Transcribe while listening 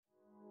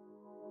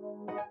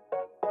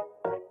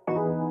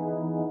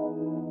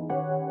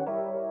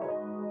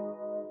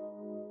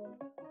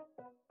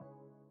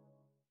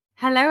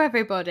Hello,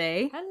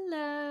 everybody.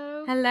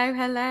 Hello.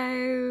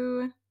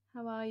 Hello.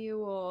 How are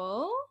you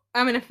all?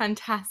 I'm in a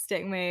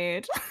fantastic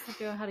mood.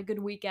 Hope you all had a good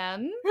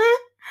weekend.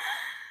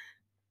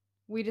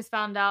 We just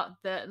found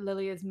out that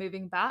Lily is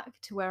moving back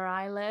to where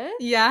I live.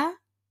 Yeah,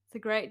 It's a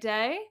great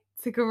day.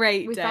 it's a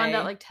great We day. found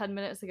out like 10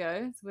 minutes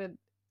ago. So we're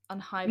on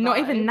high vibes. Not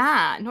even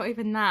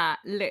that.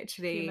 A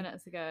Literally. few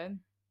minutes ago.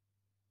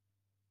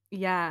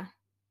 Yeah,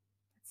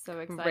 It's so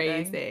exciting.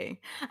 crazy.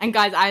 And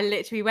guys, I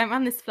literally went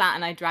around this flat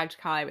and I dragged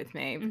Kai with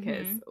me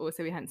because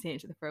also we hadn't seen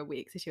each other for a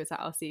week. So she was like,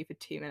 I'll see you for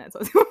 2 minutes. I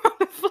was around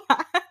the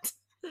flat.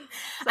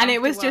 And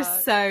it was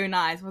just so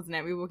nice, wasn't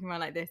it? We were walking around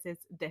like, this is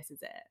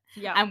it.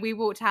 Yeah. And we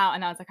walked out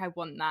and I was like, I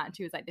want that. And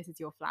she was like, this is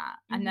your flat.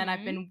 And then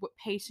I've been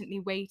patiently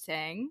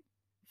waiting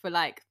for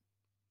like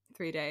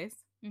 3 days.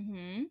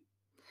 Mm-hmm.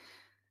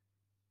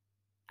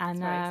 And it's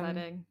very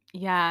exciting.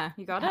 Yeah.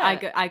 You got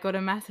it? I got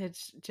a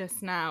message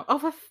just now. Oh,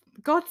 for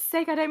God's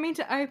sake, I don't mean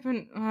to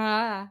open.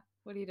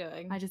 What are you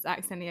doing? I just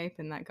accidentally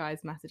opened that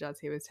guy's message as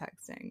he was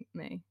texting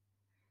me.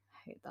 I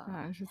hate that.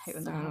 Oh, it's just I hate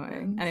when so that annoying.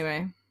 happens.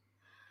 Anyway.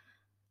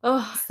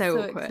 Oh,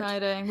 so awkward.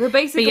 Exciting. We're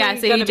basically so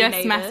he just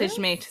neighbors. messaged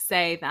me to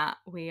say that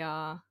we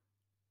are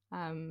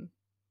that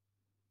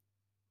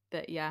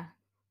they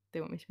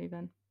want me to move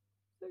in.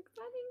 So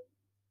exciting.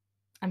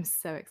 I'm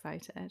so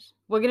excited.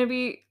 We're gonna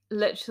be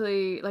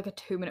literally like a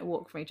 2-minute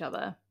walk from each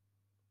other.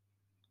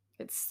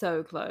 It's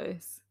so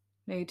close.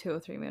 Maybe 2 or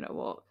 3 minute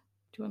walk.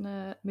 Do you want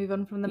to move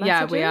on from the messages?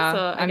 Yeah, we are.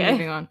 Or, okay. I'm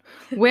moving on.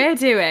 We're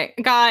doing,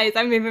 guys.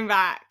 I'm moving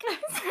back. I'm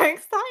so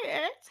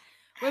excited.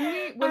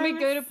 When we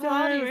go to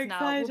Pilates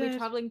now, we'll be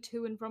traveling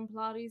to and from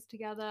Pilates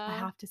together. I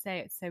have to say,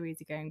 it's so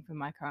easy going from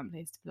my current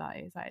place to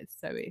Pilates. Like, it's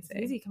so easy.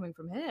 It's easy coming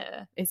from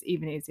here. It's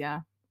even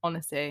easier.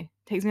 Honestly,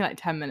 it takes me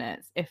like 10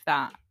 minutes, if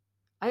that.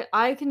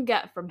 I can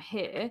get from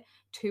here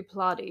to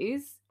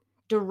Pilates,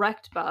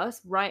 direct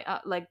bus, right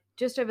at like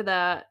just over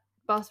there.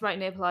 Bus right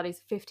near Pilates,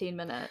 15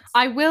 minutes.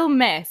 I will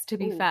miss, to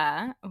be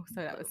fair. Oh,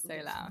 sorry, that was so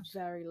loud.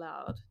 Very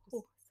loud.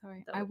 Oh,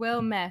 sorry. I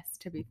will miss,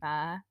 to be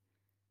fair,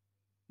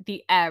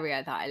 the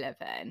area that I live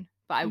in,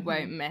 but I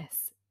won't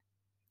miss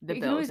the building.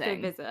 You can always go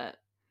visit.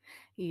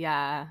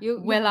 Yeah.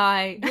 Will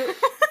I?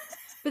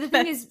 But the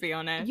thing is, be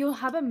honest, you'll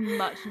have a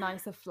much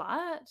nicer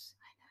flat.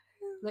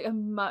 Like a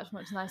much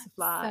nicer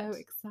flat. So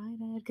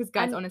excited because,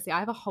 guys, honestly, I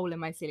have a hole in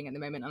my ceiling at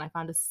the moment, and I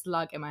found a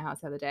slug in my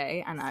house the other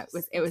day, and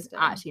it was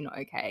actually not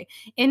okay.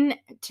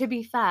 To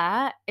be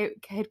fair,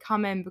 it had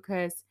come in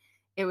because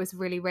it was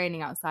really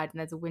raining outside, and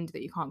there's a window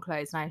that you can't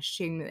close, and I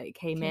assumed that it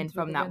came in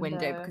from that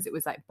window because it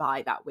was like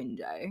by that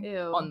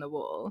window on the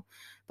wall.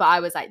 But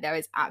I was like, there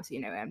is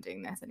absolutely no way I'm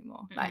doing this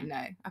anymore. Like, no,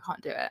 I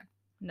can't do it.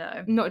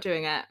 No, not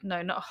doing it.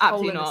 No, not a hole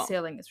absolutely in not. the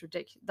ceiling. It's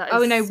ridiculous. That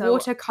is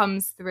water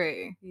comes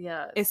through.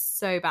 Yeah, it's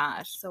so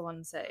bad. It's so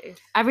unsafe.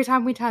 Every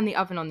time we turn the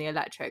oven on, the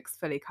electric's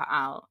fully cut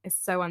out. It's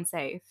so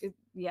unsafe. You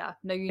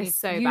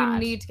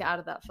need to get out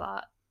of that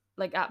flat.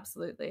 Like,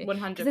 absolutely.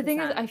 100%. The thing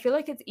is, I feel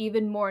like it's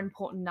even more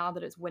important now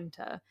that it's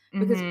winter,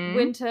 because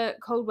winter,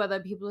 cold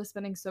weather, people are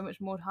spending so much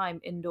more time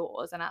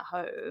indoors and at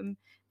home,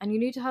 and you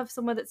need to have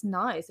somewhere that's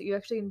nice, that you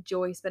actually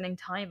enjoy spending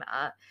time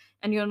at,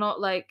 and you're not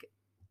like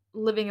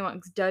living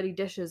amongst dirty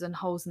dishes and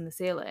holes in the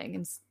ceiling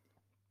and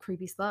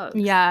creepy slugs.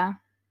 Yeah.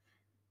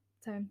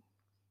 So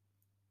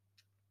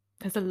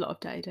there's a lot of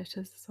dirty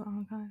dishes as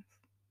well, guys.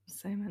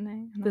 So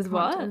many. There's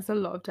what? There's a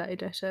lot of dirty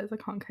dishes. I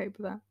can't cope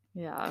with that.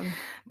 Yeah.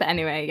 But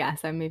anyway,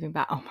 yes, I'm moving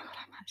back. Oh my God,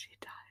 I'm actually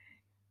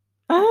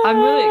dying. I'm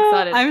really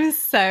excited. I'm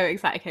so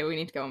excited. Okay, we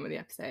need to go on with the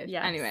episode.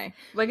 Yeah. Anyway,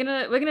 we're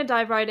gonna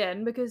dive right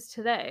in, because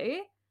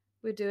today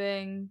we're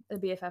doing a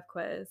BFF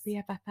quiz.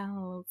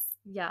 BFFLs.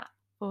 Yeah.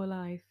 For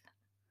life.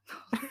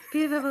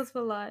 BFFLs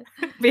for life.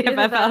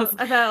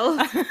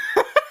 BFFLs.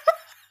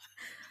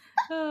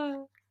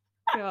 Oh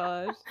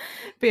God.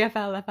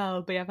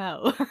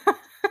 BFL.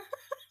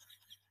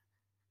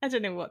 I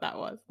don't know what that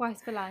was. Wife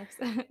for life.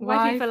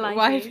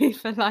 Wifey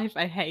for life.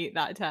 I hate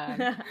that term.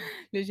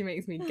 Literally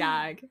makes me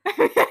gag.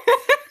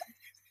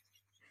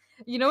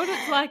 You know what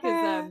it's like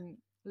is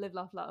live,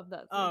 laugh, love.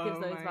 That gives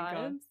those vibes.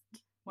 God.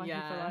 Wifey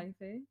for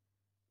lifey.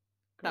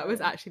 That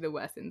was actually the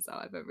worst insult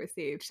I've ever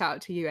received. Shout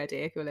out to you, Eddie,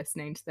 if you're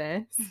listening to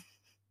this.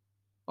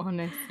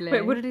 Honestly.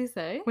 Wait, what did he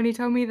say? When he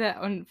told me that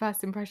on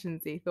First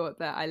Impressions, he thought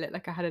that I looked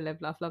like I had a live,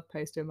 laugh, love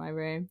poster in my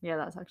room. Yeah,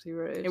 that's actually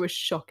rude. It was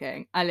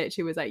shocking. I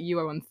literally was like, you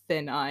are on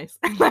thin ice.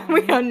 Like,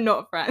 we are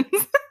not friends.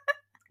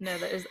 No,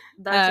 that's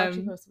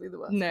actually possibly the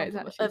worst. No, it's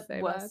actually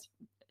so worst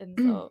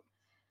insult.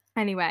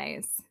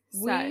 Anyways,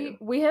 so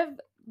we have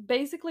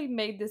basically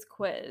made this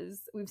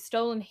quiz. We've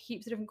stolen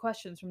heaps of different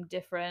questions from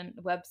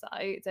different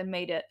websites and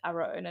made it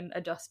our own and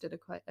adjusted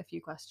a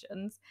few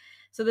questions.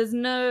 So there's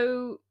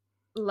no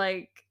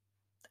like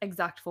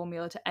exact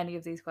formula to any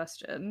of these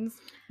questions.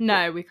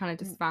 No, we kind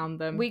of just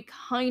found them. We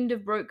kind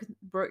of broke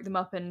them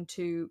up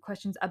into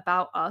questions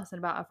about us and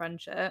about our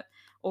friendship,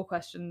 or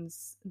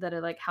questions that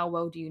are like, how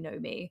well do you know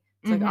me?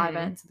 So like I've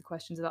answered the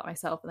questions about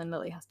myself, and then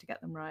Lily has to get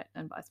them right,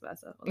 and vice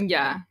versa.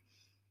 Yeah.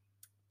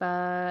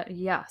 But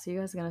yeah, so you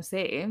guys are gonna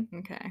see.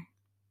 Okay.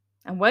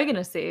 And we're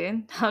gonna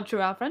see how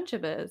true our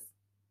friendship is.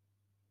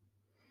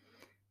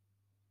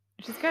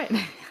 which is great.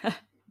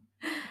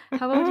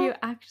 How well do you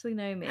actually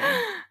know me?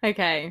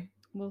 Okay.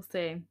 We'll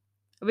see.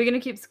 Are we going to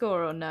keep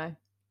score or no?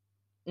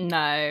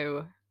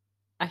 No.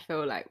 I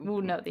feel like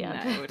We'll know at the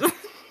end. No.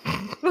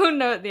 We'll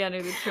know at the end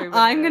of the true.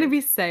 I'm going to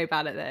be so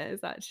bad at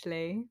this,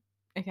 actually.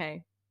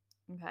 Okay.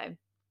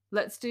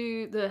 Let's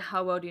do the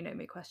how well do you know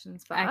me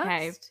questions first.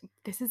 Okay.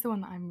 This is the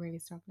one that I'm really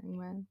struggling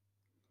with.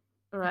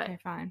 All right. Okay,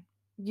 fine.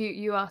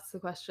 You ask the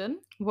question.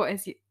 What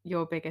is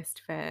your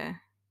biggest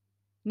fear?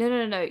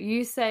 No.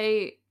 You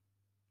say...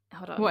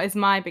 Hold on. What is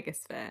my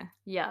biggest fear?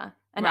 Yeah.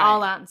 And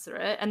I'll answer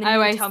it. And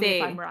then you tell me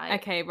if I'm right.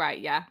 Okay, right,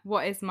 yeah.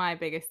 What is my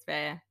biggest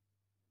fear?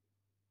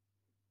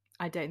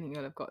 I don't think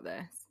you'll have got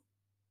this.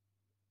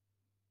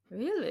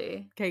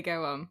 Really? Okay,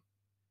 go on.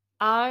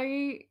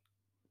 I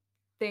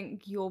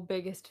think your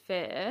biggest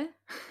fear...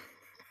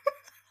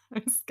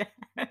 I'm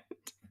scared.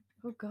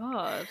 Oh,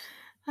 God.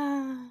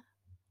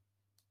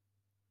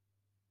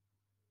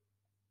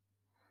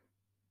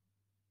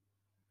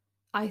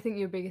 I think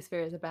your biggest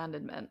fear is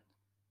abandonment.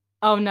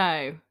 Oh,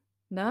 no.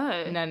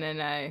 No.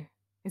 No.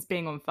 It's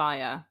being on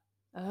fire.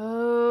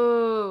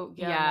 Oh.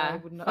 Yeah. No, I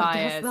would not have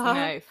guessed that.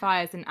 No,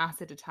 fires and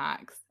acid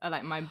attacks are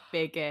like my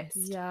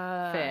biggest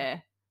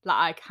fear. Like,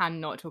 I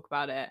cannot talk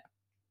about it.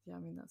 Yeah, I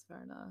mean, that's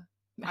fair enough.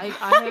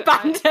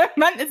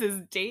 Abandonment, this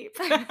is deep.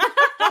 Fucking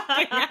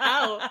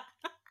hell.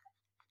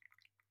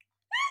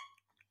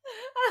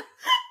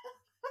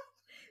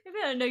 Maybe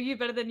I don't know you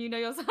better than you know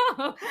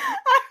yourself.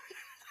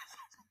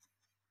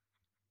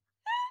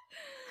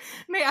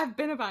 Mate, I've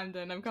been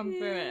abandoned. I've come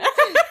through it.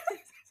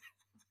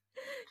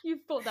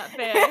 You've fought that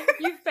fear.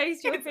 You've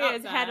faced your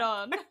fears head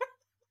on.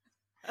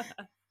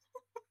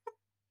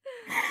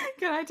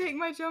 Can I take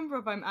my jumper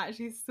off? I'm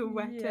actually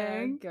sweating.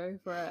 Yeah, go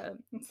for it.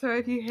 So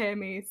if you hear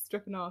me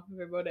stripping off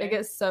everybody. It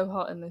gets so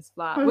hot in this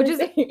flat.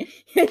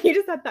 You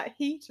just had that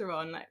heater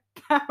on, like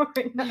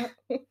powering up.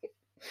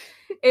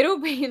 It'll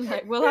be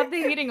like, we'll have the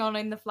heating on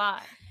in the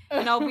flat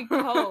and I'll be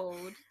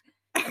cold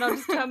and I'll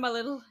just turn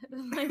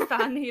my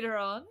fan heater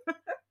on.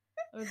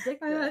 I'm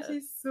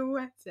actually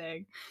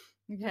sweating.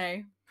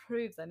 Okay.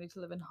 Proves I need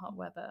to live in hot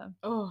weather.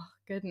 Oh,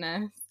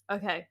 goodness.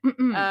 Okay.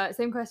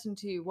 Same question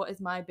to you. What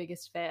is my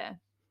biggest fear?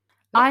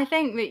 I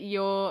think that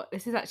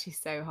this is actually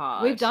so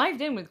hard. We've dived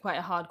in with quite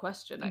a hard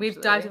question, actually.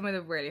 We've dived in with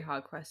a really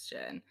hard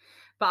question.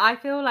 But I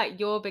feel like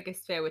your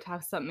biggest fear would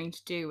have something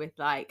to do with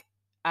like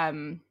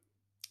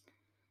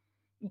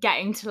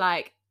getting to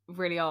like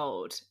really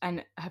old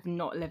and have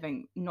not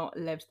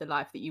lived the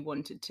life that you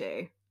wanted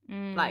to.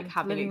 Like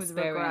having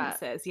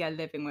experiences.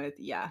 Living with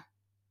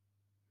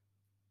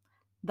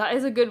That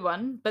is a good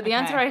one. But the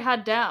answer I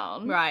had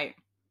down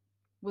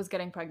was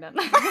getting pregnant.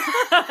 That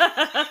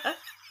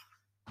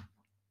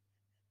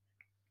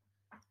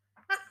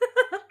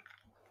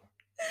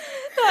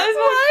is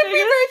why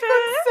we both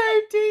got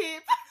so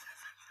deep.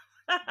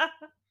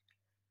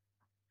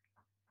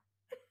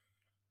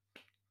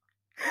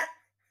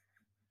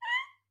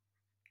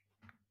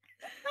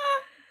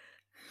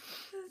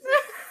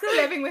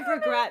 Living with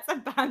regrets,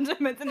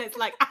 abandonment, and it's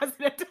like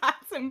acid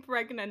attacks and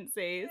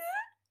pregnancies.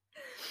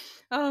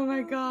 Oh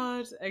my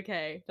god.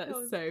 Okay,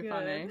 that's so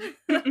funny.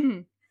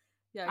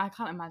 I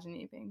can't imagine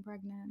you being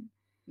pregnant.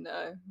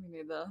 No, me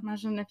neither.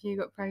 Imagine if you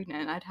got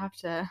pregnant. I'd have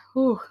to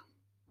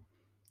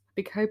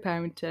be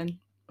co-parenting.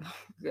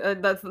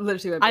 That's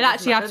literally what I'd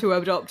actually have to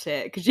adopt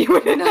it because you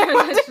wouldn't know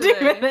what to do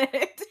with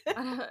it.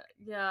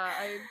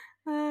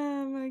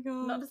 Oh my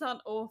god. Not to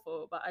sound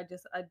awful, but I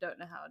don't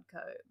know how I'd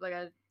cope. Like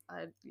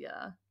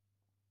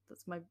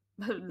that's my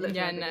no.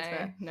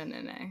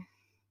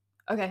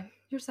 Okay,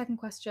 your second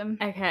question.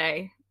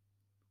 Okay,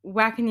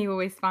 where can you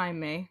always find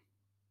me?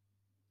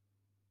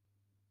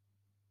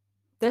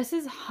 This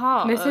is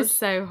hard. This is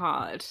so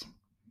hard.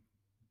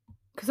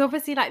 Because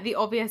obviously, like, the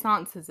obvious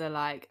answers are,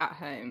 like, at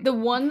home. The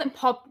one that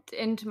popped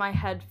into my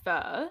head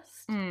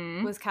first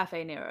was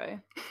Cafe Nero.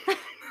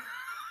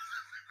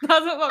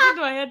 That's what popped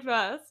into my head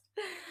first.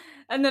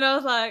 And then I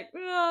was like,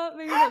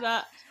 maybe not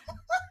that.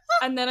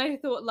 And then I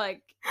thought,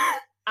 like,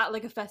 at,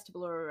 like, a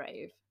festival or a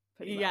rave,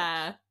 pretty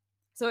much.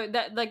 So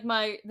that, like,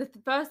 the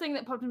first thing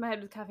that popped in my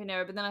head was Cafe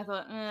Nero, but then I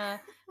thought,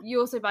 you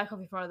also buy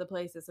coffee from other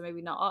places, so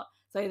maybe not.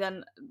 So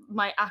then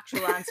my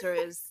actual answer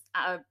is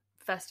at a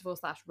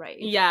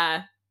festival/rave.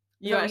 Yeah.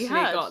 You actually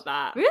got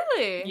that.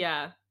 Really?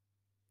 Yeah.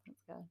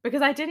 Okay.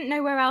 Because I didn't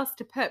know where else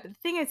to put. But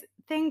the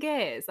thing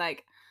is,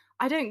 like,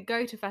 I don't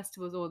go to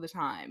festivals all the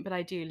time, but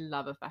I do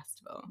love a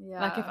festival. Yeah.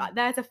 Like, if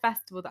there's a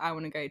festival that I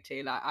want to go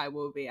to, like, I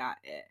will be at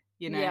it,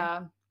 you know?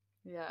 Yeah.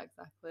 Yeah,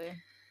 exactly.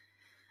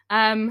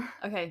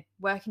 Okay,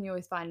 where can you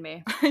always find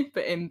me?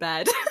 But in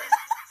bed.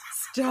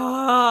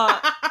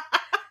 Stop!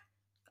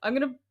 I'm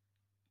going to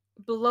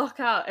block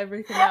out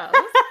everything else.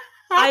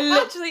 I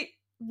literally,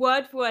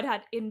 word for word,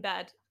 had in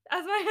bed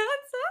as my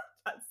answer.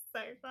 That's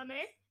so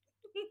funny.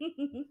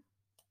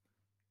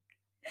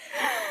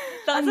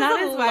 That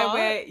is why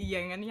we're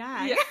yin and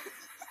yang. Yeah.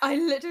 I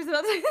literally was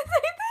about to say the same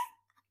thing.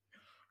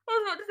 I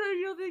was about to say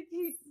you're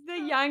the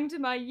yang to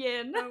my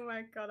yin. Oh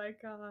my god, I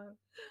can't.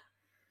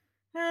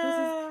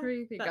 This is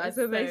creepy, That guys. is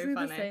We're so basically the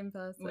funny. same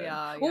person. We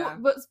are, Well, yeah.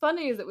 what's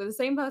funny is that we're the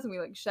same person. We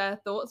like share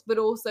thoughts, but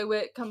also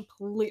we're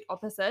complete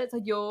opposites.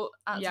 Like your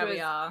answer Yeah, we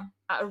is are.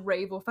 at a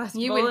rave or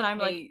festival, You would and I'm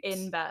like hate-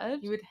 in bed.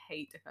 You would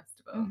hate a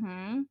festival.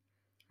 Mm-hmm.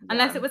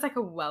 Unless it was like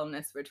a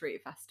wellness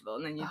retreat festival,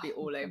 and then you'd be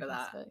Oh, all over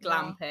that. fantastic,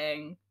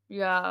 Glamping.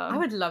 Yeah. I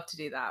would love to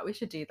do that. We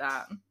should do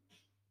that.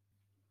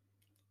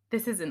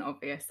 This is an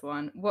obvious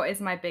one. What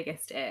is my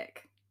biggest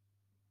ick?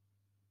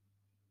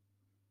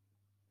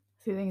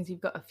 The thing is, you've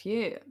got a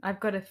few.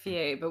 I've got a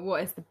few, but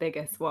what is the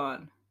biggest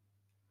one?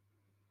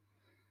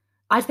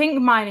 I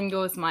think mine and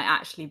yours might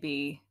actually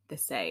be the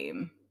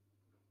same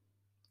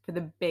for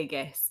the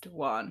biggest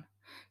one.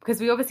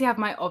 Because we obviously have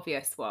my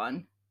obvious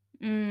one,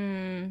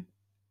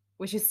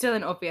 which is still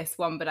an obvious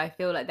one, but I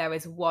feel like there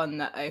is one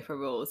that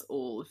overrules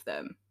all of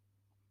them.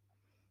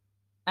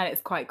 And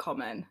it's quite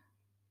common.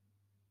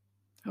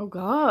 Oh,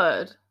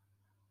 God.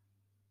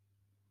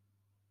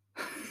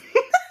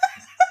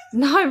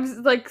 No,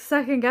 I'm like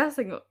second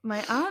guessing my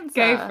answer.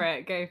 Go for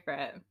it. Go for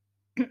it.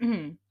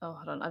 Oh,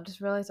 hold on. I've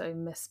just realised I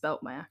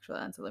misspelt my actual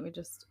answer. Let me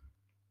just.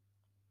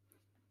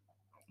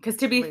 Because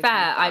to be Please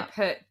fair,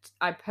 read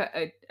I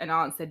put an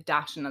answer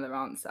dash another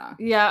answer.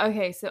 Yeah,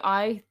 okay. So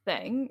I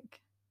think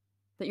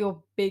that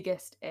your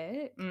biggest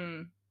ick.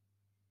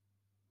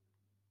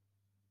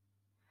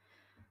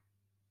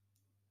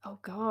 Oh,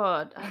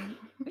 God.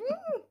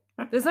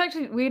 There's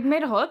actually, we'd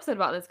made a whole episode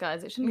about this,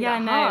 guys. It shouldn't be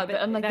that hard, but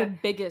I'm like the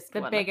biggest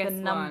one, like the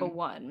number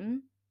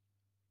one.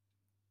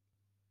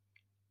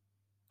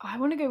 Oh, I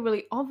want to go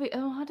really obvious.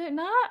 Oh, I don't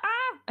know.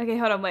 Okay,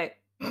 hold on, wait.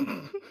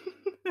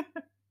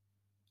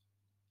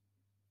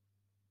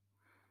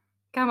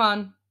 Come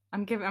on.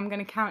 I'm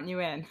gonna count you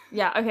in.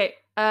 Yeah, okay.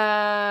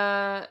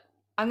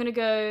 I'm gonna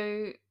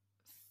go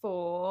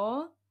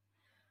for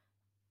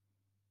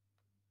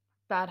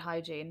bad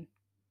hygiene.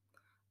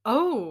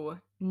 Oh,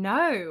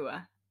 no.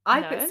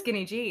 I put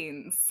skinny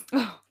jeans.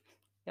 Oh,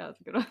 yeah,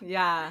 that's a good one.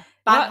 Yeah.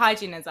 Bad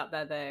hygiene is up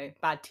there though.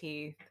 Bad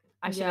teeth.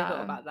 I should have thought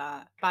Yeah. about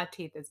that. Bad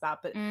teeth is bad,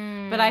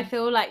 but I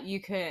feel like you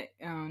could.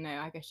 Oh no,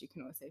 I guess you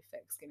can also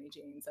fix skinny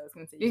jeans. I was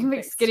gonna say You can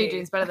fix skinny teeth.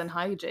 jeans better than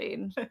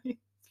hygiene.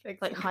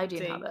 Like hygiene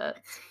teeth. habits.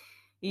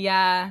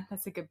 Yeah,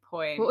 that's a good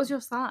point. What was your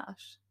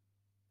slash?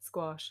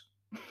 Squash?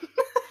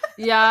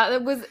 Yeah,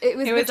 it was It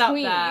was up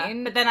between.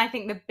 there. But then I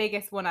think the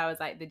biggest one I was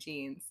like the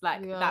jeans.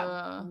 Like Yeah.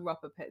 that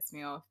proper puts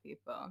me off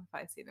people if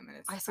I see them in a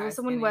I saw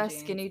someone wear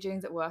skinny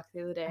jeans at work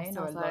the other day, I and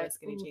saw I was a lot of like,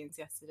 skinny "Ooh, jeans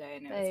yesterday,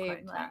 and it babe, was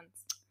quite like-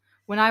 intense.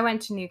 When I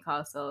went to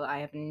Newcastle, I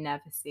have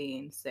never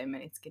seen so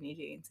many skinny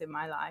jeans in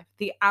my life.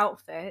 The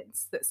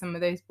outfits that some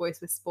of those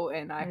boys were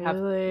sporting, I have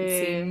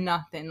Really? seen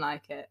nothing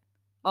like it.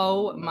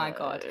 Oh my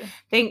God. no."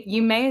 Think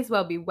you may as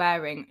well be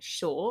wearing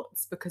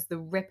shorts because the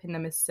rip in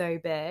them is so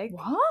big.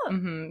 What?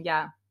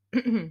 Yeah.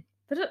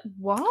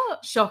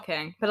 What?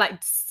 Shocking. But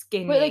like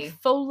skinny. Wait, like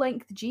full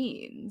length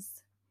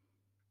jeans?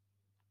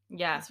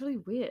 Yeah. That's really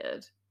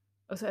weird.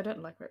 Also, I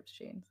don't like ripped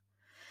jeans.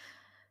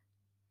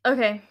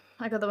 Okay,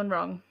 I got that one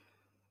wrong.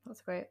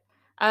 That's great.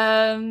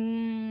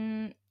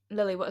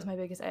 Lily, what is my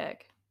biggest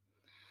ick?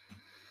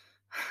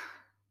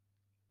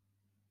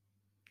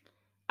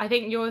 I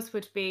think yours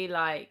would be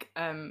like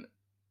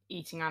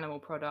eating animal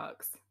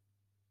products.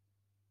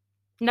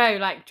 No,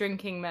 like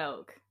drinking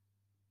milk.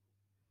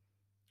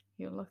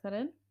 You want to look that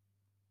in?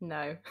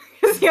 No,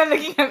 because you're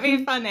looking at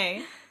me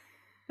funny.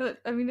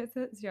 I mean,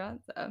 it's your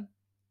answer.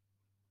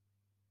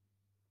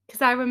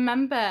 Because I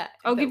remember.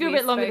 I'll give you a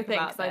bit longer to spoke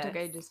think about because I took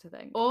this. ages to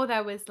think. Or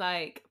there was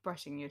like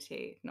brushing your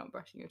teeth, not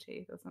brushing your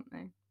teeth or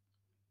something.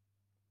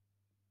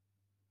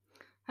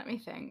 Let me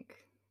think.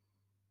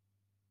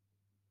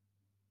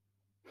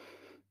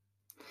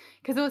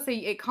 Because also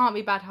it can't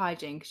be bad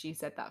hygiene because you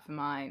said that for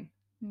mine.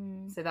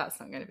 So that's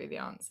not going to be the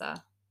answer.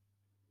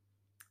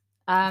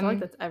 I feel like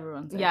that's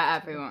everyone's ick. Yeah,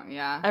 everyone,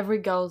 yeah. Every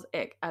girl's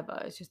ick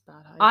ever. It's just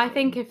bad hygiene. I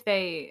think if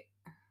they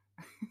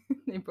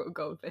brought a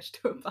goldfish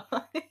to a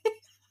party.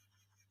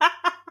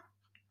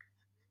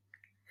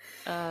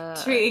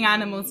 Treating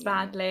animals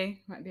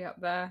badly might be up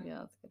there. Yeah,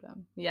 that's a good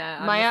one.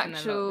 Yeah, My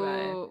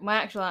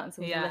actual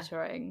answer was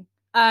littering.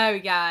 Oh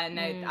yeah,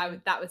 no,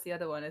 that was the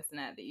other one, isn't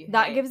it? That you.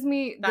 That hate. gives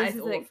me. That this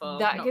is the thing, awful.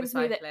 That not gives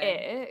me the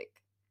recycling. ick.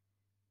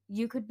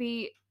 You could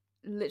be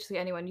literally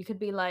anyone. You could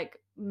be like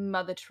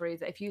Mother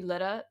Teresa. If you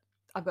litter,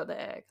 I've got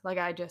the ick. Like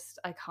I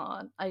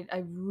can't.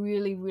 I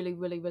really, really,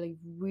 really, really,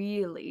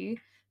 really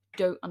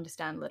don't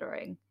understand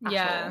littering. At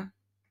all.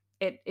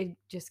 It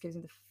just gives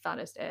me the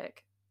fattest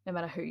ick, no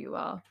matter who you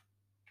are.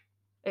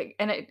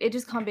 It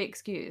just can't be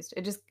excused.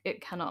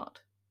 It cannot.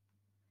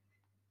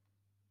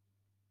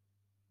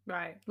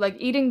 Right. Like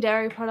eating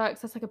dairy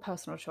products, that's like a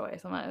personal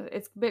choice. I'm like,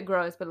 it's a bit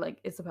gross, but like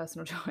it's a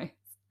personal choice.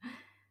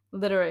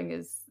 Littering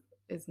is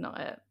not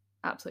it.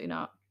 Absolutely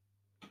not.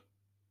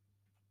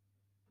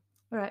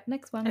 All right,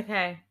 next one.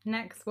 Okay,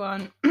 next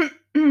one.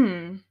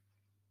 Do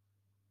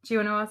you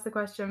want to ask the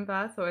question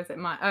first, or is it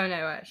mine? Oh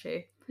no,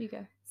 actually, You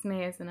go. it's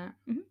me, isn't it?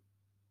 Mm-hmm.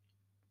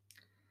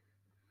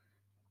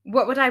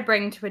 What would I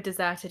bring to a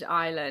deserted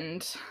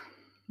island?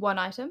 One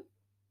item.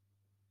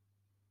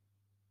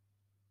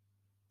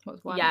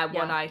 What's one? Yeah,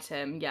 one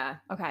item. Yeah.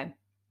 Okay.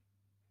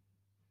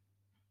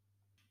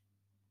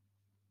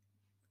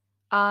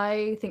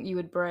 I think you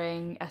would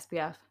bring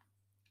SPF.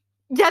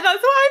 Yeah,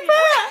 that's what I put.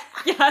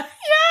 Yes.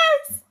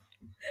 Yes.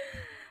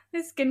 The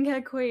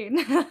skincare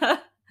queen.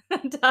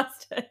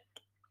 Fantastic.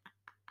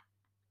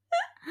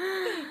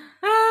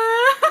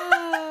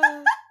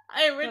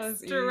 It would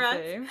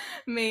stress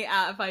me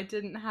out if I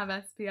didn't have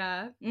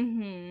SPF.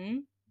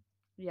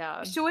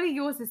 Yeah. Surely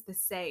yours is the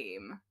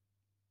same.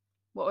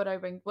 What would I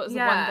bring? What's the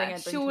one thing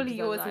I'd bring? Surely to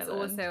yours Island? is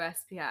also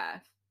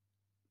SPF.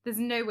 There's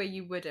no way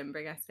you wouldn't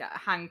bring SPF.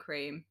 Hand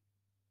cream.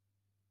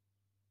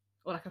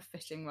 Or like a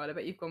fishing rod. I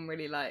bet you've gone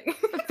really like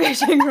a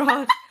fishing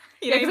rod.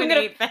 You don't even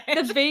eat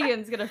fish. The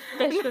vegan's gonna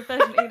fish the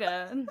fish and eat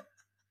it.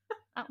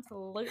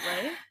 Absolutely.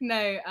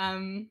 No,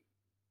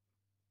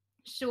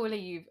 surely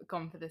you've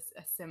gone for this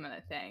a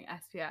similar thing,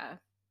 SPF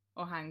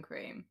or hand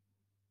cream.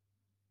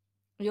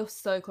 You're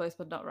so close,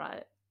 but not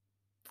right.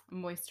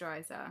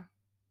 Moisturizer.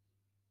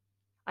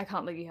 I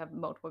can't let you have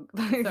multiple.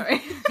 Sorry.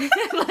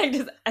 Like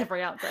just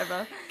every answer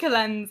ever.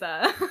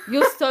 Cleanser.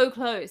 You're so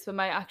close, but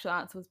my actual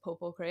answer was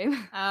pawpaw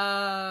cream.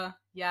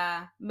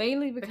 Yeah.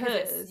 Mainly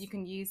because you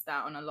can use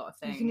that on a lot of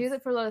things. You can use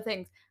it for a lot of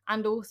things.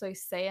 And also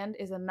sand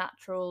is a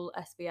natural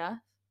SPF.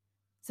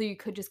 So you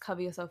could just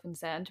cover yourself in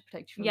sand to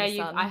protect you from the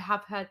sun. I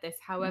have heard this.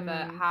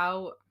 However,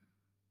 I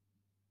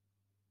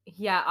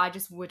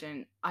just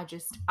wouldn't. I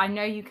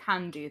know you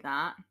can do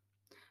that,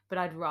 but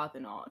I'd rather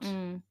not.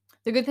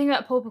 The good thing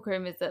about pawpaw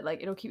cream is that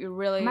like it'll keep you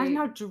really. Imagine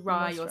how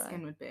dry your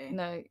skin would be.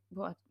 No,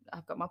 well,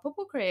 I've got my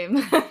pawpaw cream.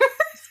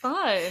 It's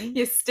fine.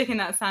 You're sticking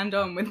that sand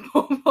on with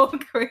pawpaw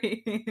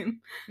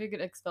cream. You're a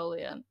good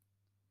exfoliant.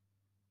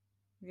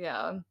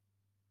 Yeah.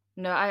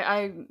 No,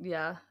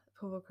 yeah,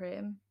 pawpaw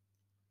cream.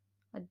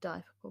 I'd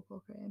die for pawpaw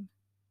cream.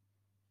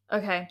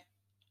 Okay.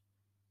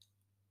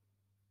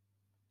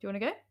 Do you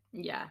want to go?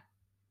 Yeah.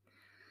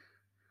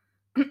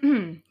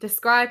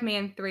 Describe me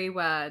in 3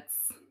 words.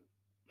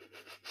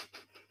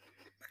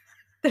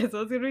 This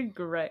one's going to be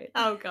great.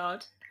 Oh,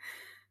 God.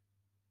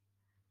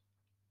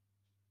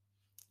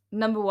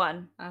 Number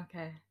 1.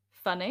 Okay.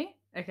 Funny.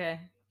 Okay.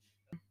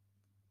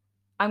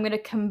 I'm going to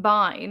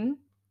combine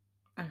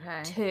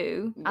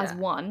 2 as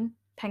 1.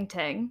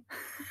 Painting.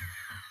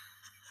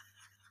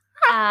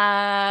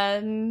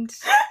 And...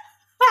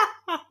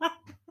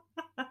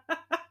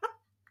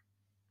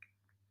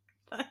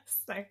 That's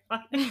so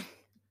funny.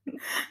 A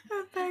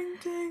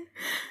painting.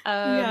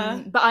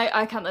 But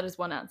I count that as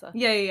one answer.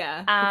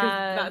 Yeah.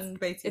 Because that's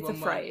basically it's one a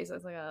word. phrase.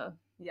 It's like a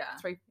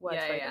 3-word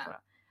phrase.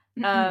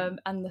 Yeah.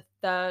 And the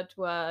third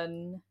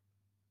one,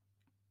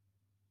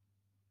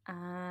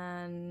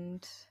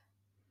 and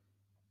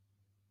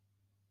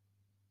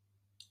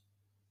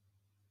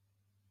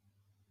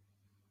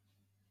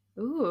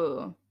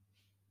ooh,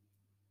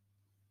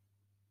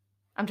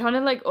 I'm trying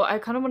to I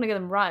kind of want to get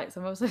them right,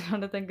 so I'm also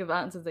trying to think of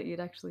answers that you'd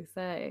actually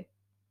say.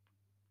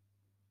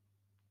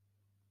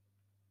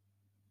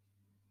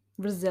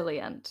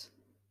 Resilient.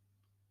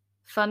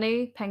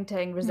 Funny,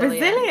 painting,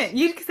 resilient. Resilient?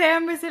 You'd say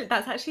I'm resilient?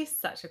 That's actually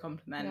such a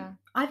compliment. Yeah.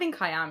 I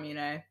think I am, you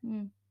know.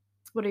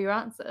 What are your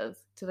answers?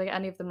 Did I get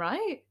any of them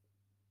right?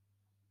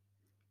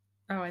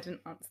 Oh, I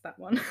didn't answer that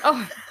one.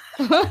 Oh.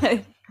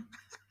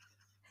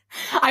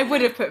 I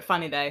would have put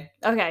funny, though.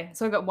 Okay,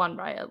 so I got 1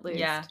 right at least.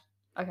 Yeah.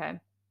 Okay.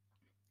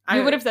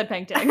 You would have said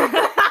painting. I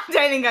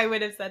don't think I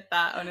would have said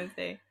that,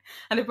 honestly.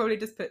 And I'd probably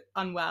just put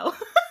unwell.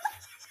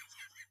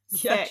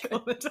 Sick all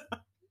the time.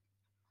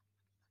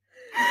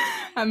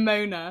 I'm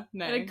Mona.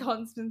 No. In a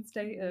constant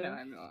state of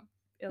I'm not.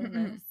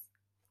 illness.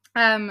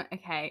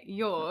 Okay,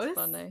 yours. That's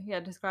funny. Yeah,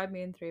 describe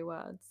me in 3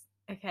 words.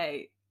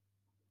 Okay.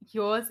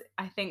 Yours,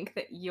 I think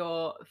that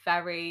you're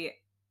very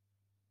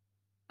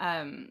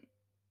I'm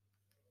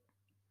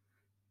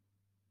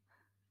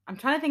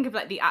trying to think of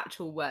like the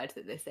actual word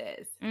that this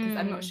is, because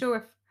I'm not sure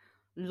if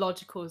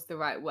logical is the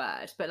right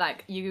word, but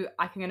like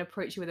I can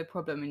approach you with a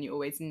problem and you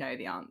always know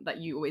the answer, that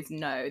you always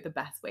know the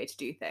best way to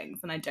do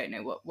things, and I don't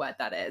know what word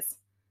that is.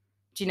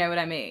 Do you know what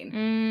I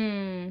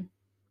mean?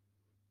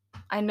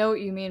 I know what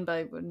you mean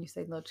by when you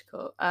say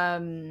logical.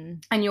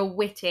 And you're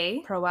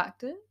witty.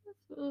 Proactive?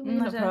 I don't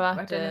know if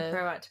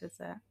proactive is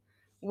it.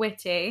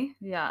 Witty.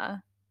 Yeah.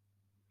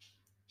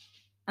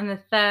 And the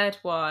third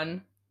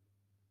one.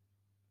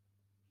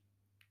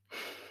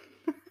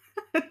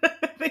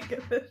 Think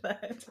of the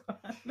third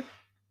one.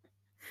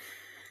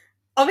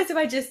 Obviously, if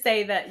I just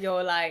say that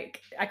you're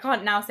like, I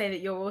can't now say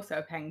that you're also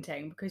a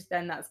painting, because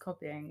then that's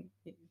copying.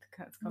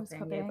 That's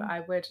copying you. But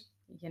I would,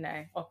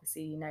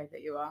 obviously, you know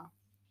that you are.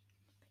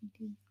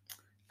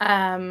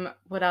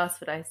 What else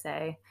would I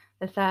say?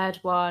 The third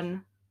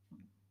one.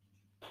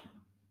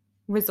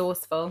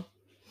 Resourceful.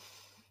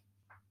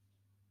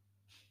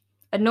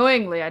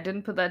 Annoyingly, I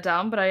didn't put that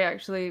down, but I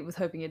actually was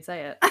hoping you'd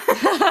say it.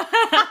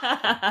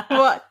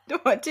 What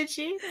did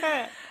she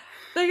say?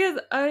 Because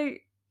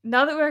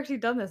now that we're actually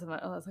done this, I'm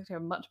like, oh, that's actually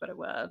a much better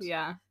word.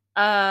 Yeah.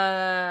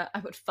 I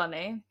put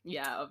funny.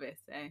 Yeah,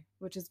 obviously.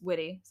 Which is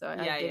witty, so I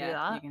give you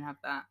that. You can have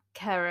that.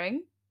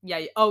 Caring.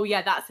 Yeah. Oh,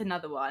 yeah, that's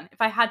another one. If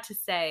I had to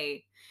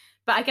say,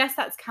 But I guess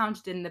that's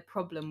counted in the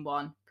problem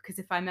one, because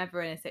if I'm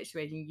ever in a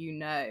situation, you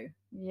know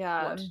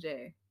Yeah. what to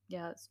do.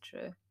 Yeah, that's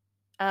true.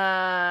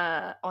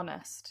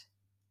 Honest.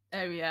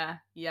 Oh yeah,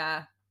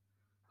 yeah.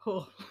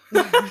 Oh.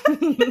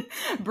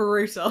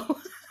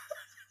 Brutal.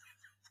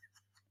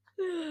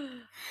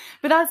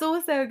 But that's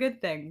also a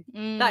good thing.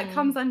 That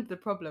comes under the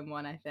problem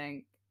one, I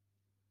think.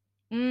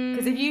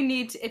 Because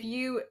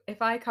if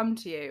I come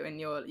to you and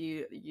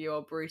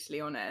you're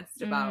brutally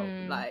honest about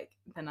like,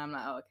 then I'm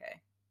like, oh,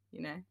 okay,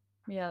 you know.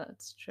 Yeah,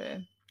 that's true.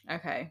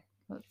 Okay,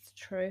 that's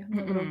true. I'm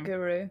a little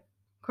guru.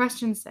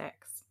 Question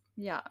 6.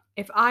 Yeah.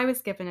 If I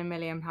was given £1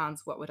 million,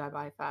 what would I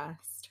buy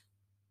first?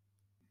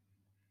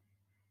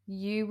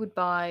 You would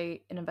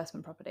buy an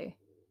investment property.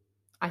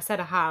 I said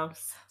a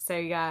house, so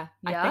yeah.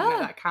 I think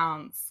that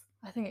counts.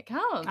 I think it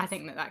counts. I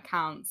think that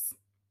counts.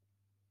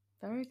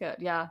 Very good.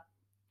 Yeah.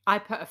 I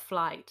put a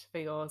flight for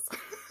yours.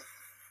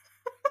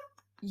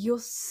 You're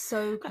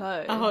so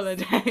close. A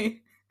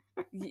holiday.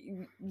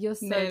 You're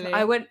so close.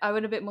 I went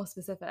a bit more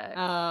specific.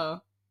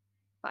 Oh.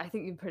 But I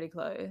think you're pretty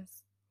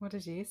close. What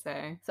did you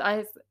say?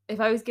 So if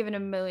I was given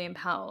 £1 million,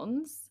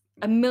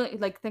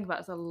 like think about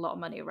it, it's a lot of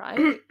money,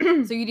 right?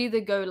 So you'd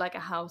either go like a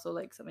house or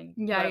like something.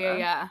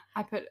 Yeah.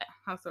 I put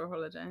a house or a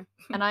holiday.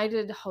 And I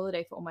did a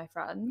holiday for all my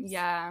friends.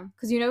 Yeah.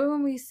 Because you know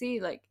when we see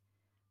like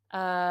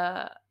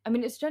I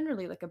mean it's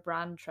generally like a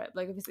brand trip.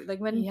 Like obviously like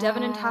when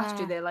Devon and Tash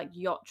do their like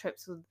yacht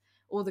trips with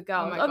all the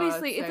girls.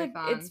 Obviously it's like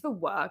fun. It's for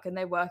work and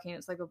they're working,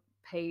 it's like a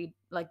paid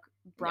like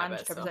brand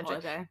trip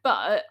essentially.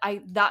 But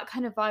that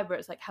kind of vibe where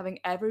it's like having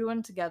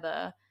everyone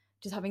together,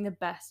 just having the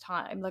best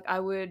time. Like I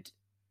would,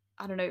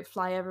 I don't know,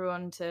 fly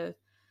everyone to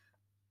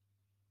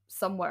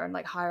somewhere and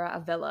like hire out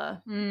a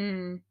villa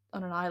on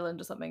an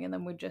island or something, and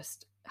then we'd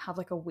just have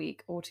like a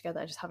week all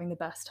together just having the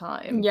best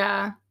time.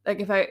 Yeah.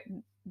 Like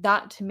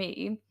that to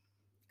me,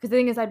 because the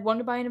thing is I'd want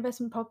to buy an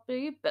investment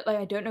property, but like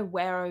I don't know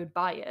where I would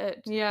buy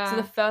it. Yeah. So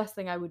the first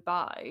thing I would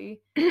buy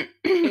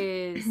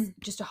is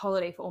just a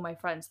holiday for all my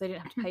friends. They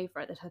didn't have to pay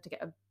for it. They'd have to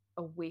get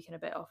a week and a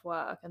bit off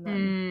work, and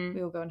then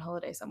we all go on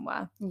holiday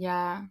somewhere.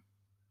 Yeah.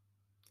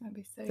 That'd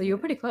be so good. You're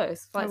pretty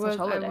close.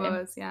 Holiday. I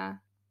was, yeah.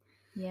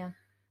 Yeah.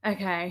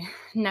 Okay,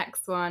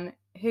 next one.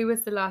 Who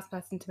was the last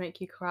person to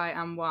make you cry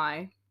and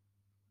why?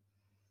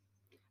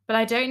 But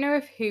I don't know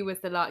if who was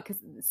the last,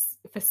 because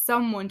for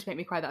someone to make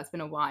me cry, that's been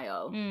a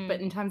while.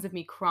 But in terms of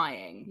me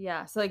crying.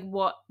 Yeah, so like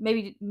what,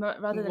 maybe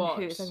rather than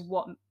who, it's like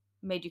what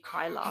made you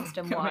cry last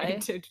and why?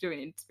 Do we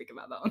need to speak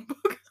about that on the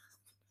podcast?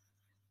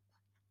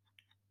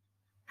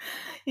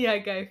 Yeah,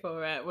 go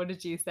for it. What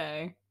did you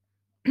say?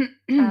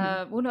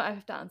 Well, no, I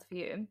have to answer for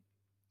you.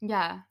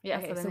 Yeah.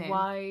 Okay, so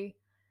why?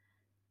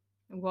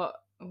 Where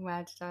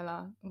did I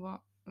laugh? What?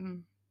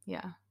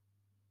 Yeah.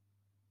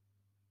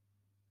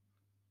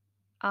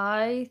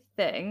 I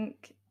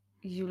think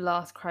you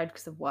last cried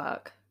because of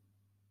work.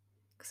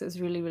 Because it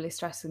was really, really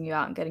stressing you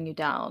out and getting you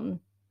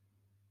down.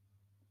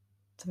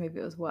 So maybe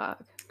it was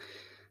work.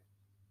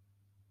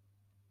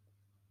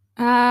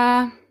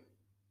 Am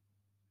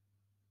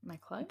I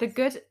close?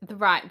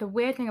 The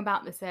weird thing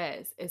about this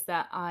is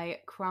that I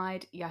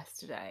cried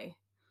yesterday.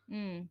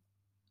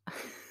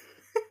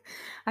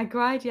 I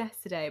cried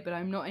yesterday, but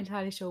I'm not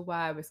entirely sure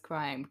why I was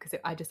crying, because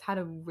I just had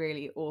a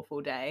really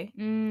awful day.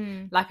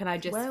 And I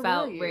just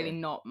felt really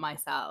not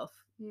myself.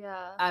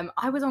 Yeah.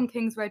 I was on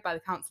King's Road by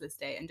the council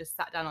estate and just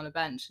sat down on a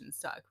bench and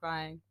started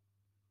crying.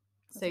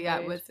 So yeah,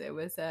 it was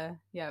a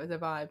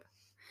vibe.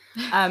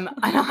 And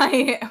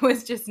I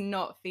was just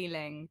not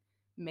feeling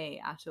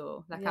me at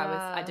all. Like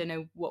I don't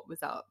know what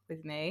was up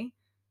with me,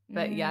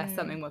 but yeah,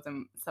 something was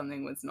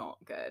not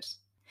good.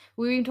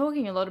 We've been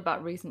talking a lot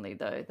about recently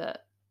though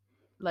that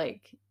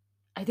like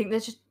I think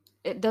there's just,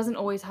 it doesn't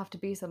always have to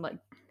be some like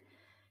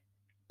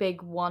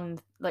one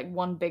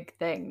big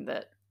thing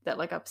that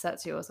like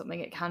upsets you or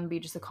something. It can be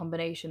just a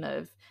combination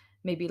of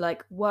maybe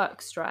like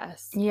work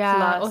stress,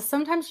 or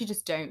sometimes you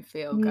just don't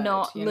feel good,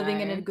 not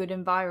living in a good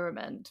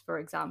environment, for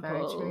example.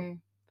 Very true.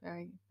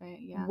 Very,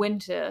 yeah.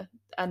 Winter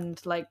and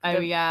like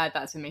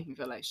that's what makes me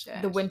feel like shit.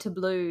 The winter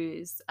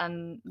blues,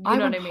 and I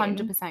would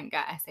 100%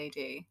 get SAD.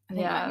 I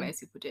think like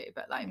most people do,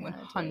 but like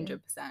 100%.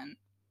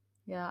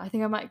 Yeah, I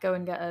think I might go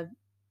and get a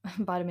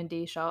vitamin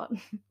D shot.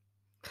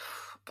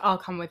 I'll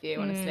come with you,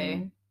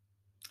 honestly.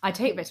 I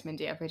take vitamin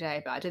D every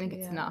day, but I don't think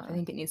it's enough. I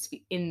think it needs to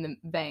be in the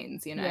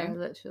veins, you know? Yeah,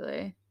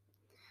 literally.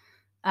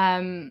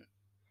 For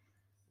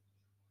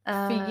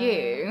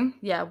you...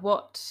 Yeah,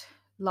 what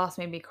last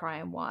made me cry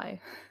and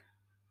why?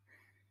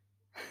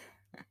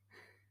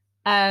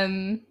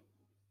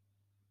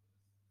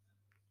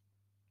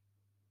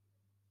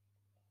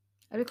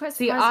 I'd be quite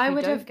surprised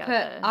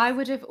I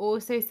would have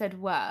also said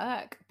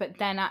work, but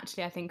then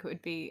actually I think it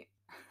would be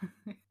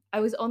I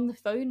was on the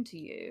phone to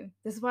you.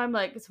 This is why I'm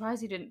like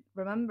surprised you didn't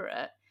remember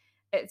it.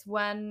 It's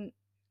when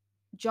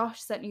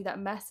Josh sent you that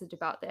message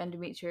about the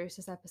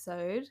endometriosis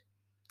episode,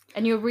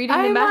 and you were reading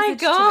the message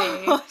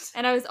to me,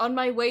 and I was on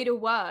my way to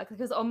work. Like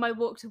I was on my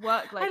walk to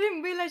work. Like I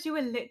didn't realize you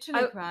were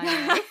literally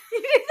crying.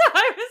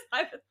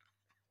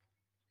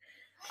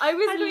 I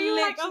was I thought you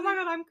were like, oh my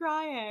literally- god, I'm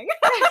crying.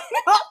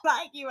 Not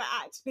like you were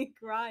actually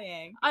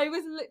crying. I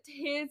was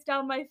tears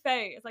down my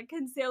face, like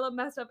concealer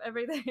messed up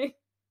everything.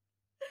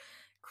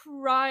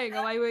 Crying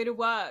on my way to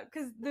work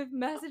because the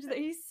message that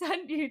he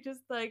sent you just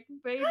like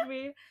made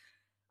me.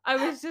 I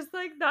was just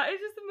like, that is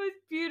just the most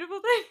beautiful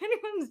thing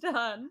anyone's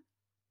done.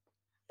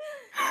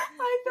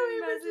 I thought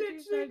it was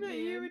message he literally sent that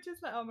you you. were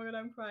just like, oh my god,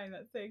 I'm crying.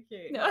 That's so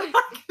cute. No.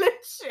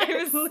 Literally,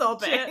 I was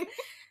sobbing. legit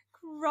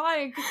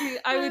crying because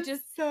I was That's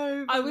just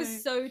so. I was funny.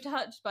 so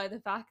touched by the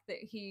fact that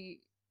he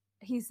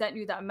sent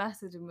you that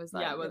message and was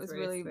like, Yeah, it was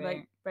really really like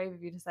sweet. brave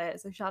of you to say it.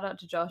 So shout out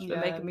to Josh for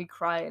Yeah. making me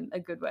cry in a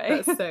good way.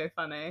 That's so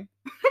funny.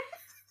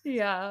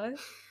 Yeah.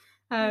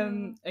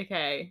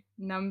 Okay,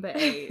 number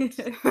 8.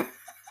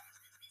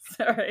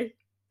 Sorry.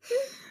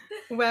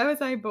 Where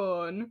was I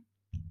born?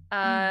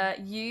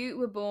 You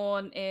were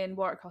born in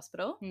Warwick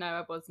Hospital. No,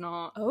 I was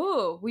not.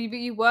 Oh,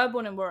 you were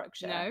born in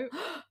Warwickshire. No.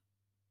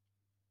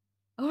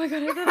 Oh my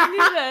god, I thought I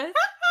knew this.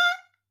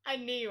 I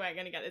knew you weren't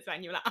going to get this right.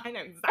 And you were like, I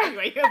know exactly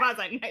where you're about. I was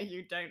like, no,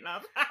 you don't,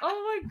 love.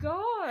 Oh my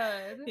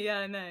god. Yeah,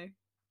 I know.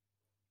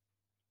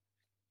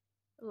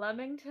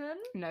 Leamington?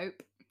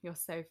 Nope. You're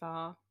so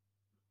far.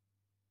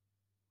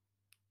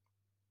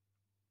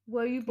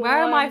 Were you born? Where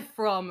am I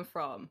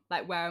from?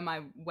 Like, where am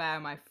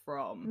I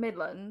from?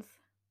 Midlands.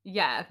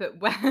 Yeah, but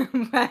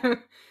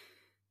where?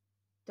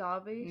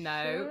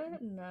 Derbyshire?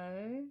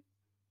 No.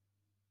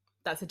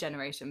 That's a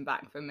generation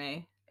back from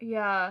me.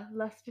 Yeah,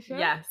 Leicestershire?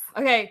 Yes.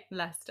 Okay,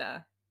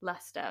 Leicester.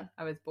 Leicester.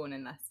 I was born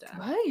in Leicester.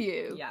 Were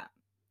you? Yeah.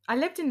 I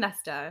lived in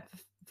Leicester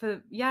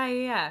for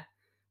yeah.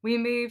 We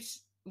moved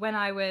when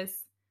I was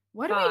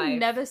Why do we 5.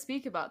 never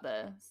speak about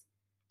this?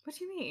 What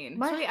do you mean?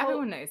 My Surely whole-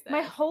 everyone knows this.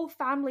 My whole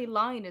family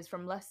line is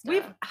from Leicester.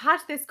 We've had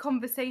this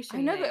conversation.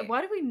 I know, Lee. but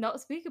why do we not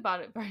speak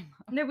about it very much?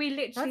 No, we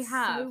literally That's so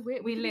have.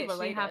 weird. We We could be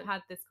literally have related.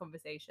 had this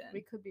conversation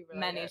We could be related.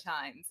 many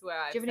times where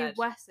I've Do you have any said,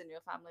 Wes in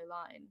your family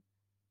line?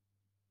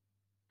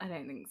 I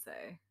don't think so.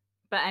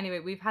 But anyway,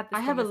 we've had this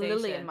I have a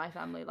conversation. Lily in my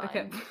family line.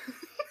 Okay.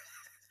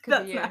 Could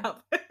That's be you. not help.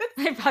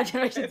 Like 5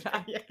 generations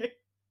back.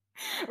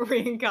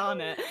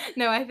 Reincarnate.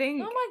 No, I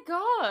think Oh my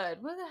god,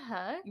 what the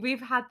heck?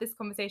 we've had this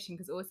conversation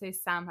because also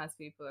Sam has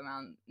people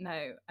around. No,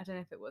 I don't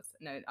know if it was.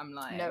 No, I'm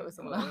lying. No, it was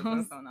someone It was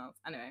else. someone else.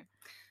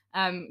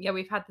 Anyway, yeah,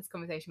 we've had this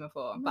conversation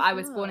before. Oh but my I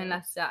was born in God.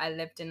 Leicester. I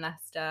lived in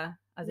Leicester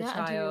as a Yeah,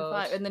 until you were child,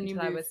 5, and then you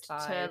until I was moved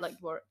to 5. like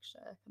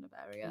Warwickshire kind of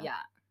area. Yeah.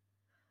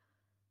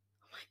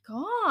 Oh my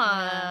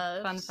god.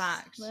 Yeah, fun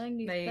fact. Learning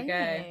new There you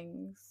go.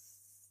 things.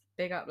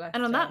 Big up Leicester.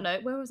 And on that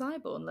note, where was I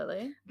born,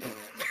 Lily?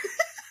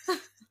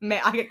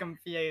 Mate, I get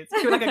confused.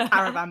 You're like a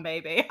caravan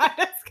baby. I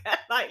just get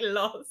like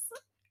lost.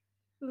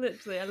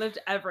 Literally, I lived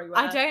everywhere.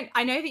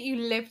 I know that you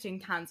lived in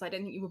Cannes, so I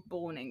don't think you were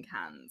born in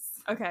Cannes.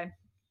 Okay.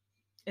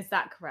 Is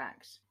that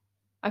correct?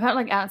 I can't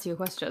like answer your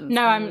questions.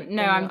 No, then you-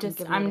 then I'm giving just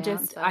me the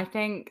answer. I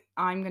think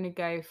I'm gonna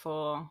go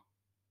for,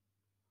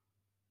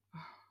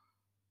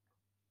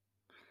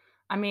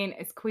 I mean,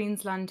 it's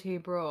Queensland too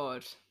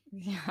broad.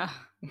 Yeah.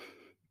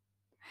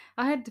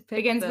 I had to pick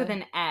Begins with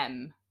an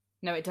M.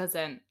 No, it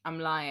doesn't. I'm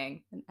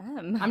lying. an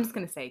M. I'm just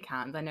gonna say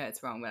Cannes. I know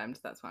it's wrong, but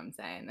that's what I'm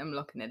saying. I'm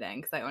locking it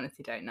in because I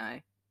honestly don't know.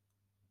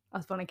 I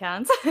was born in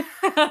Cairns.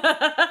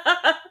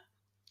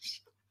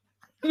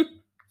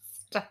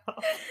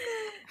 Stop.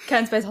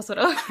 Cairns Space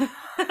Hospital.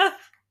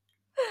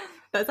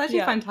 That's actually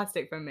Yeah.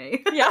 fantastic from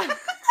me. Yeah.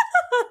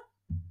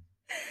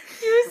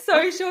 You were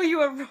so sure you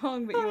were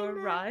wrong, but you I were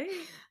know. right.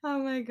 Oh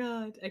my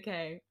god.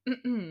 Okay.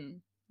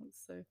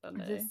 That's so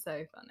funny. This is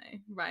so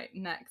funny. Right,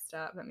 next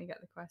up, let me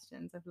get the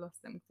questions. I've lost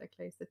them because I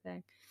closed the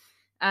thing.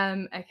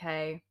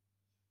 Okay.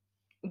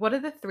 What are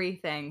the 3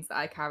 things that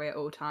I carry at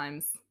all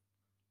times?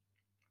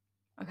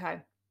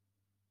 Okay.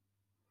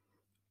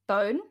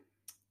 Phone.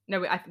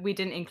 No, we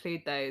didn't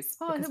include those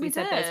Oh, I because thought we we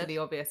said those were did. the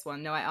obvious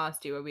one. No, I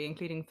asked you, are we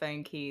including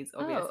phone, keys,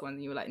 obvious Oh. one?